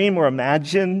hope, dream, or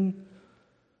imagine.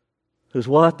 Who's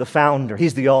what? The founder.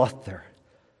 He's the author.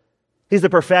 He's the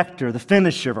perfecter, the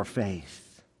finisher of our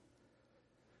faith.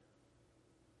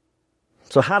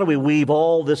 So how do we weave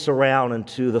all this around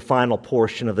into the final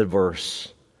portion of the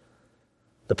verse?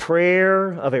 The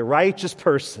prayer of a righteous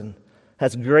person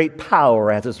has great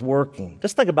power as it's working.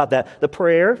 Just think about that. The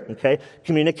prayer, okay,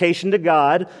 communication to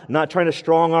God, not trying to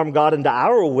strong-arm God into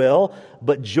our will,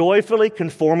 but joyfully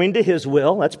conforming to His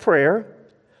will. That's prayer.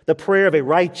 The prayer of a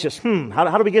righteous.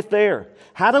 How do we get there?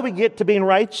 How do we get to being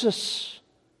righteous?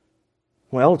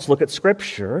 Well, let's look at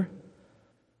Scripture.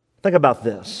 Think about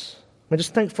this. I mean,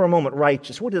 just think for a moment,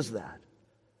 righteous. What is that?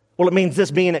 Well, it means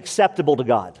this being acceptable to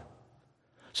God.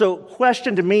 So,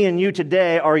 question to me and you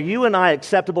today, are you and I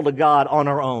acceptable to God on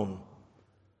our own?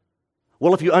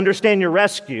 Well, if you understand your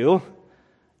rescue,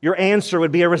 your answer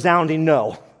would be a resounding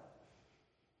no.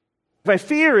 My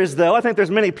fear is, though, I think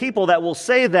there's many people that will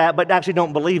say that but actually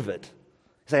don't believe it.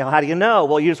 You say, well, how do you know?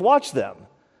 Well, you just watch them.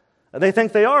 They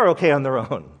think they are okay on their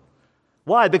own.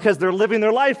 Why? Because they're living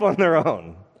their life on their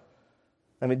own.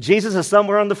 I mean, Jesus is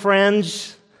somewhere on the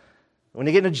fringe. When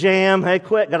you get in a jam, hey,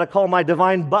 quick, got to call my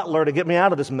divine butler to get me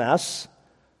out of this mess.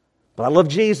 But I love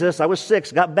Jesus. I was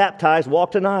 6, got baptized,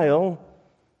 walked an aisle.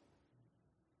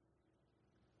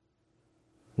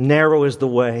 Narrow is the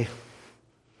way.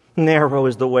 Narrow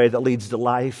is the way that leads to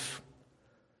life.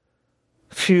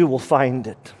 Few will find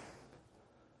it.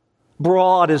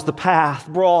 Broad is the path.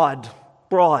 Broad.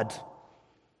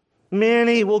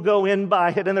 Many will go in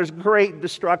by it, and there's great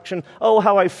destruction. Oh,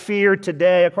 how I fear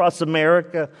today across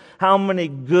America how many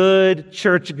good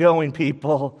church-going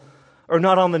people are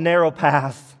not on the narrow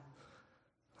path.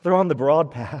 They're on the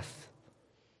broad path.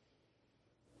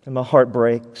 And my heart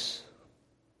breaks.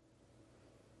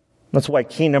 That's why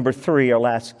key number 3, our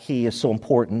last key, is so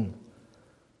important.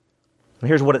 And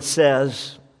here's what it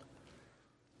says.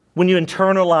 When you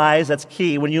internalize, that's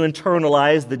key, when you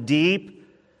internalize the deep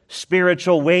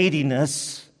spiritual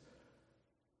weightiness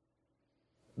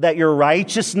that your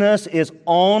righteousness is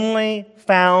only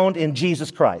found in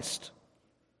Jesus Christ,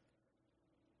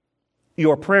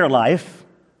 your prayer life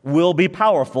will be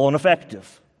powerful and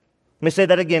effective. Let me say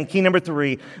that again. Key number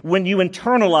 3, when you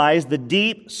internalize the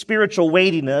deep spiritual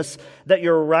weightiness that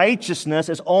your righteousness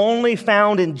is only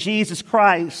found in Jesus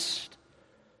Christ,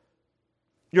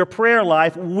 your prayer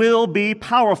life will be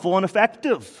powerful and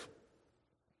effective.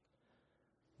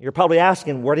 You're probably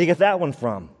asking, where do you get that one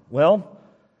from? Well,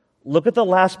 look at the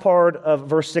last part of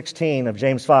verse 16 of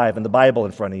James 5 in the Bible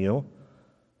in front of you.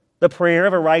 The prayer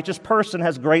of a righteous person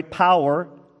has great power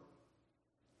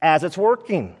as it's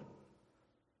working.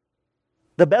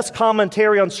 The best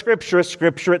commentary on Scripture is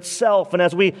Scripture itself. And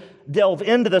as we delve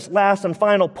into this last and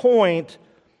final point,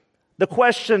 the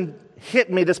question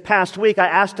hit me this past week. I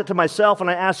asked it to myself and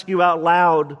I ask you out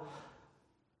loud.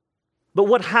 But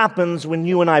what happens when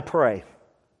you and I pray?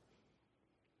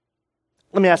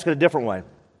 Let me ask it a different way.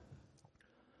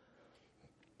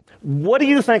 What do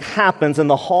you think happens in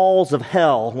the halls of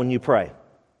hell when you pray?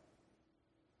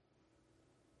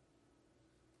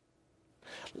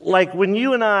 Like when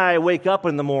you and I wake up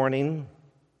in the morning,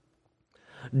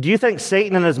 do you think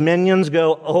Satan and his minions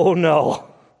go, oh no,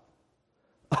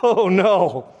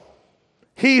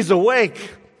 he's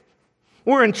awake,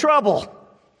 we're in trouble.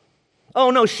 Oh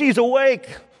no, she's awake,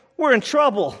 we're in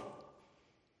trouble.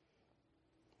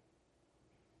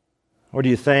 Or do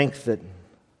you think that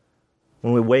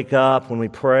when we wake up, when we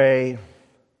pray,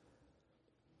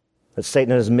 that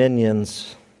Satan and his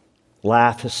minions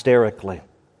laugh hysterically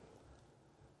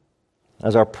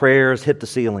as our prayers hit the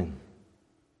ceiling?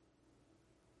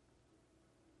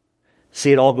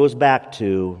 See, it all goes back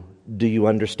to, do you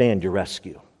understand your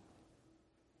rescue?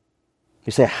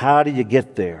 You say, how do you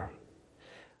get there?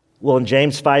 Well, in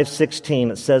James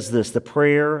 5:16, it says this, the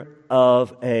prayer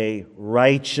of a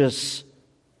righteous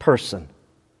person.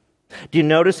 Do you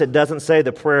notice it doesn't say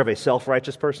the prayer of a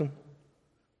self-righteous person?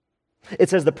 It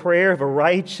says the prayer of a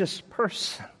righteous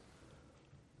person.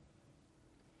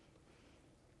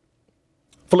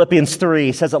 Philippians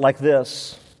 3 says it like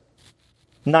this,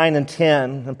 9 and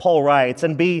 10, and Paul writes,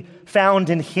 "And be found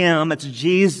in him," it's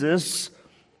Jesus,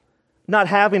 "not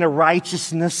having a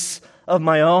righteousness of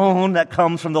my own that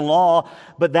comes from the law,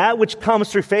 but that which comes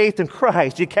through faith in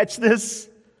Christ." You catch this?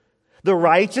 The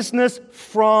righteousness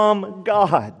from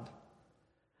God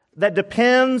that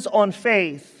depends on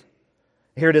faith.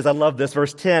 Here it is, I love this,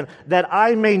 verse 10, "that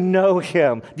I may know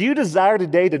him." Do you desire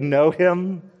today to know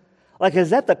him? Like,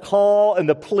 is that the call and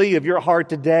the plea of your heart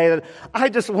today? That I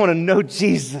just want to know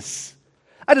Jesus.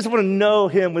 I just want to know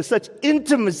him with such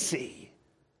intimacy.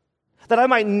 That I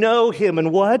might know him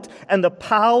and what? And the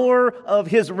power of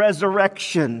his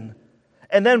resurrection.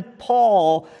 And then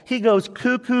Paul, he goes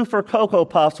cuckoo for Cocoa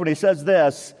Puffs when he says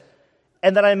this,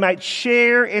 "and that I might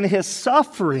share in his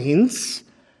sufferings,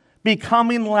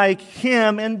 becoming like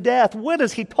him in death." What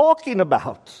is he talking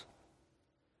about?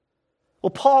 Well,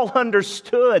 Paul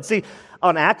understood. See,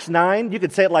 on Acts 9, you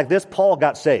could say it like this, Paul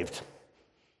got saved.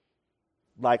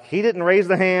 Like, he didn't raise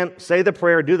the hand, say the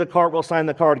prayer, do the cartwheel, sign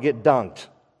the card, get dunked.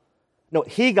 No,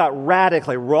 he got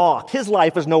radically rocked. His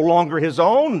life is no longer his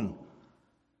own.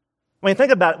 I mean,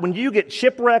 think about it. When you get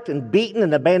shipwrecked and beaten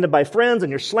and abandoned by friends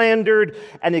and you're slandered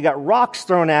and you got rocks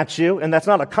thrown at you, and that's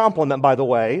not a compliment, by the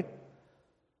way,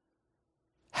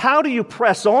 how do you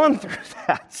press on through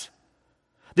that?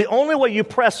 The only way you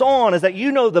press on is that you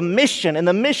know the mission, and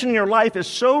the mission in your life is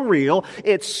so real,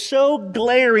 it's so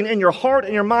glaring in your heart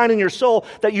and your mind and your soul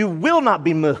that you will not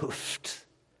be moved.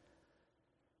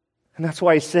 And that's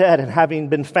why he said, "and having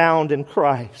been found in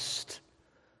Christ,"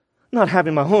 not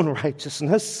having my own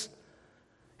righteousness.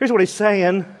 Here's what he's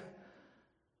saying,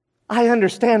 I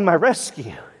understand my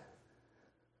rescue.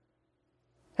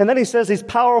 And then he says these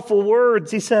powerful words.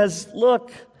 He says,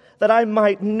 look, that I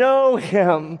might know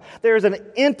him. There's an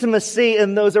intimacy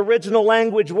in those original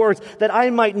language words, that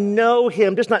I might know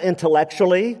him, just not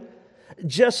intellectually,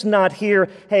 just not here,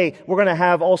 hey, we're going to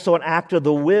have also an act of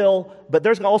the will, but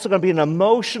there's also going to be an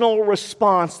emotional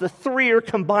response. The three are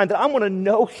combined, that I want to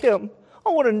know him.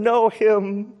 I want to know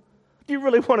him. Do you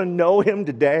really want to know him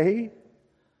today?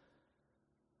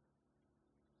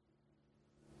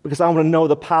 Because I want to know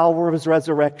the power of his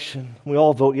resurrection. We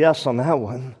all vote yes on that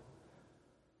one.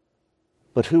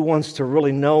 But who wants to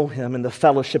really know him in the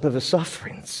fellowship of his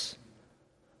sufferings?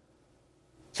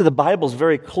 So the Bible is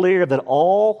very clear that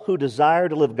all who desire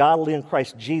to live godly in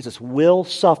Christ Jesus will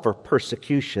suffer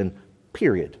persecution,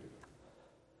 period.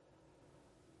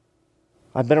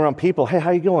 I've been around people, hey,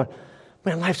 how you going?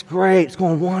 Man, life's great. It's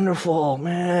going wonderful.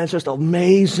 Man, it's just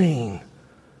amazing.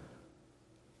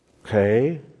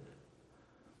 Okay.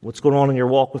 What's going on in your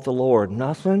walk with the Lord?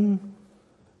 Nothing?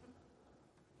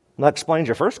 That explains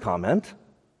your first comment.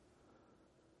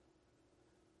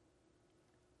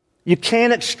 You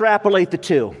can't extrapolate the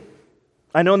two.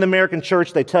 I know in the American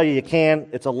church they tell you you can.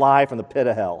 It's a lie from the pit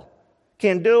of hell.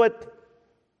 Can't do it.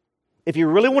 If you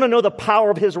really want to know the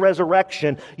power of his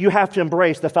resurrection, you have to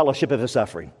embrace the fellowship of his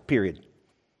suffering, period.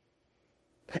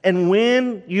 And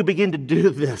when you begin to do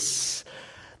this,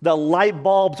 the light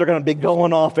bulbs are going to be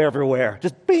going off everywhere.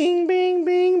 Just bing, bing,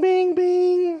 bing, bing,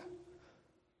 bing.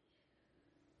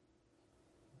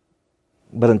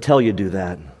 But until you do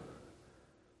that,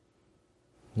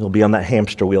 you'll be on that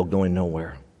hamster wheel going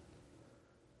nowhere.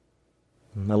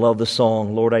 And I love the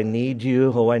song, Lord, I need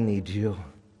you, oh, I need you.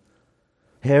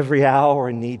 Every hour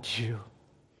I need you.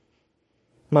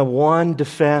 My one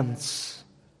defense,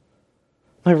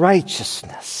 my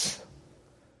righteousness.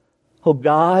 Oh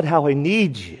God, how I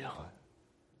need you.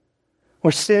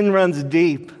 Where sin runs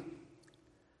deep,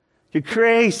 your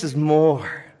grace is more.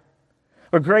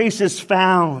 Where grace is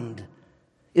found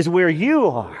is where you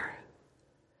are.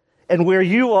 And where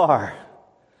you are,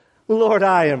 Lord,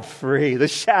 I am free. The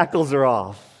shackles are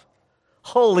off.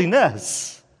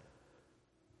 Holiness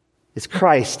is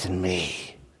Christ in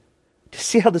me. Do you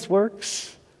see how this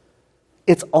works?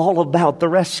 It's all about the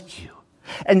rescue.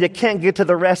 And you can't get to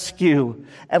the rescue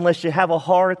unless you have a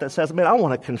heart that says, man, I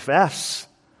want to confess.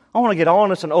 I want to get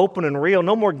honest and open and real.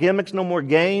 No more gimmicks, no more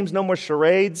games, no more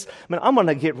charades. Man, I'm going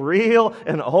to get real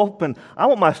and open. I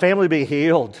want my family to be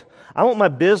healed. I want my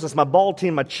business, my ball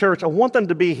team, my church, I want them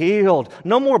to be healed.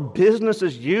 No more business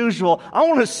as usual. I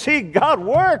want to see God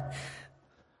work.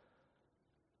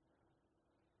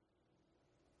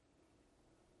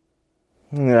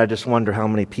 And I just wonder how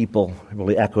many people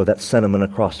really echo that sentiment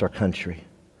across our country.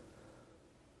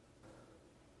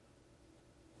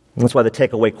 And that's why the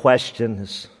takeaway question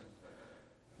is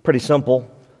pretty simple.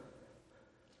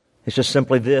 It's just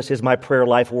simply this: is my prayer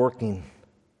life working?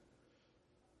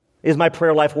 Is my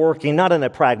prayer life working? Not in a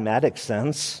pragmatic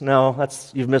sense. No,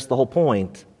 you've missed the whole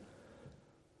point.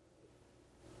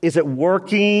 Is it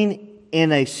working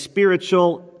in a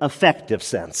spiritual, effective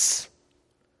sense?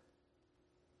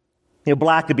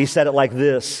 Blackaby said it like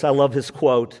this. I love his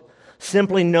quote.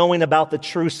 Simply knowing about the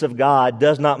truths of God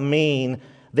does not mean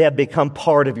they have become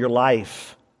part of your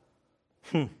life.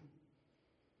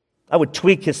 I would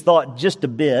tweak his thought just a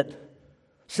bit.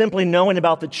 Simply knowing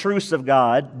about the truths of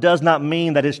God does not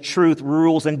mean that His truth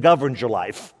rules and governs your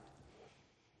life.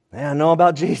 I know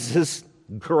about Jesus.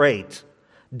 Great.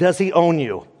 Does He own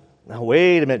you? Now,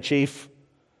 wait a minute, Chief.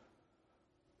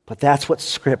 But that's what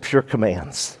Scripture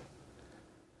commands.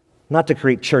 Not to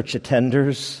create church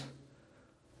attenders,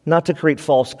 not to create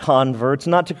false converts,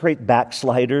 not to create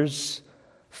backsliders,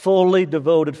 fully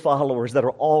devoted followers that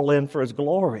are all in for His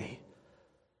glory.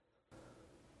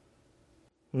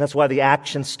 And that's why the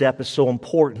action step is so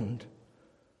important.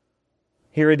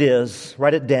 Here it is.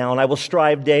 Write it down. I will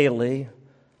strive daily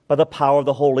by the power of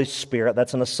the Holy Spirit.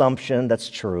 That's an assumption. That's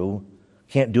true.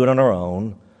 Can't do it on our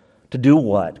own. To do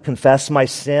what? Confess my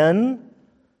sin?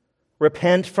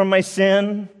 Repent from my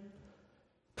sin?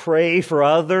 Pray for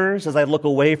others as I look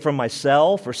away from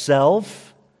myself or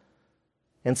self?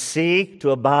 And seek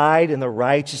to abide in the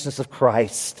righteousness of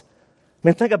Christ.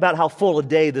 Think about how full a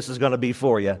day this is going to be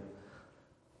for you.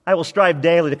 I will strive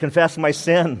daily to confess my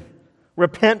sin,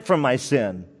 repent from my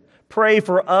sin, pray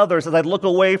for others as I look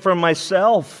away from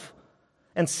myself,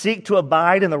 and seek to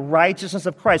abide in the righteousness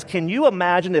of Christ. Can you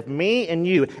imagine if me and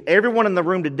you, everyone in the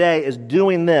room today, is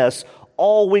doing this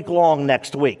all week long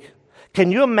next week?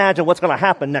 Can you imagine what's going to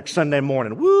happen next Sunday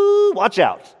morning? Woo, watch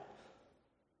out.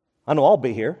 I know I'll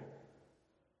be here.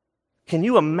 Can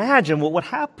you imagine what would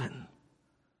happen?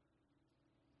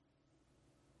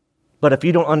 But if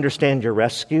you don't understand your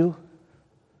rescue,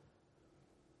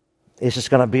 it's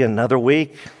just going to be another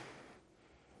week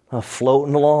of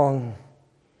floating along,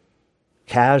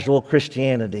 casual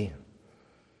Christianity.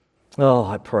 Oh,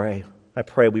 I pray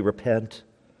we repent.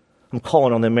 I'm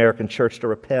calling on the American church to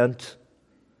repent.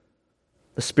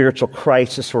 The spiritual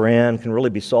crisis we're in can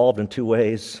really be solved in two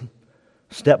ways.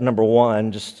 Step number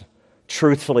one, just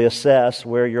truthfully assess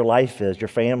where your life is, your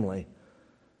family,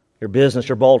 your business,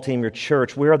 your ball team, your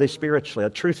church. Where are they spiritually?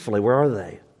 Truthfully, where are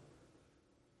they?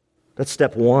 That's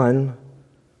step one. And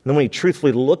then when you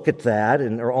truthfully look at that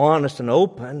and are honest and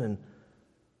open, and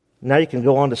now you can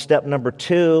go on to step number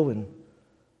two and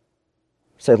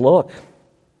say, look,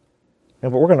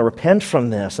 and we're going to repent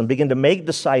from this and begin to make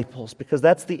disciples, because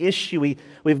that's the issue.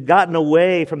 We've gotten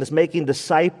away from this making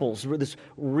disciples, this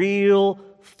real,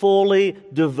 fully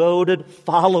devoted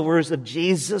followers of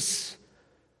Jesus.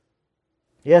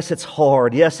 Yes, it's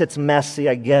hard. Yes, it's messy.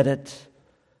 I get it.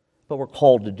 But we're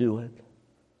called to do it.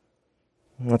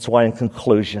 And that's why, in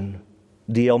conclusion,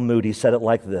 D.L. Moody said it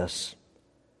like this: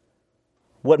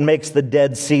 what makes the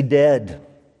Dead Sea dead?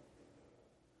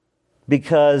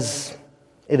 Because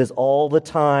it is all the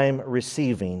time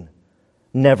receiving,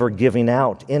 never giving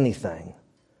out anything.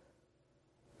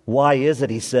 Why is it,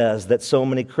 he says, that so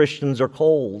many Christians are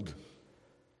cold?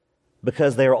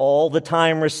 Because they are all the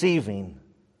time receiving,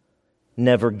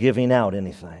 never giving out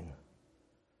anything.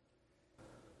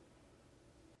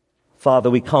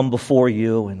 Father, we come before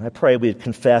you, and I pray we'd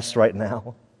confess right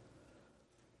now.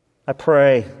 I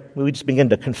pray we would just begin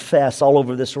to confess all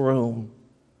over this room.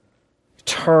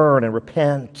 Turn and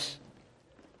repent.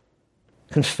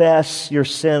 Confess your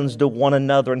sins to one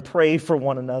another and pray for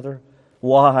one another.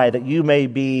 Why? That you may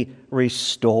be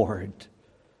restored.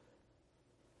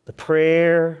 The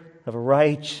prayer of a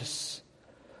righteous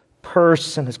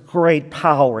person has great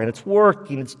power, and it's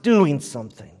working, it's doing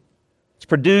something, it's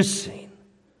producing.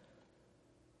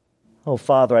 Oh,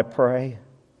 Father, I pray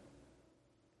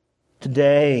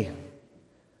today,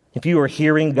 if you are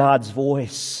hearing God's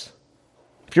voice,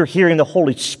 if you're hearing the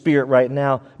Holy Spirit right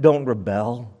now, don't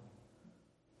rebel.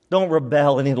 Don't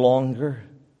rebel any longer.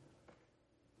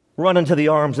 Run into the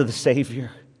arms of the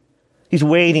Savior. He's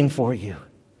waiting for you.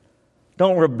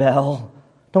 Don't rebel.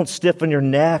 Don't stiffen your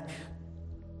neck.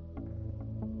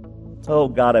 Oh,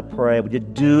 God, I pray, would you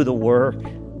do the work?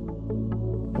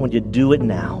 Would you do it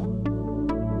now?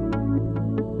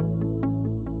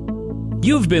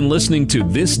 You've been listening to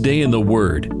This Day in the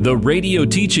Word, the radio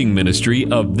teaching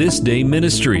ministry of This Day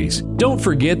Ministries. Don't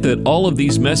forget that all of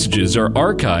these messages are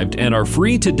archived and are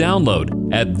free to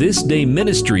download at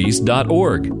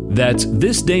thisdayministries.org. That's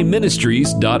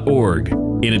thisdayministries.org.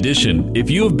 In addition, if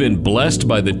you have been blessed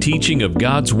by the teaching of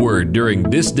God's Word during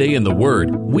This Day in the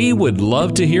Word, we would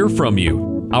love to hear from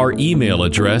you. Our email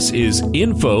address is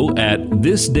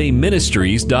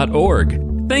info@thisdayministries.org.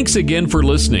 Thanks again for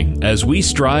listening as we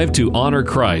strive to honor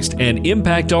Christ and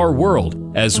impact our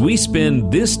world as we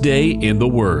spend this day in the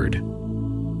Word.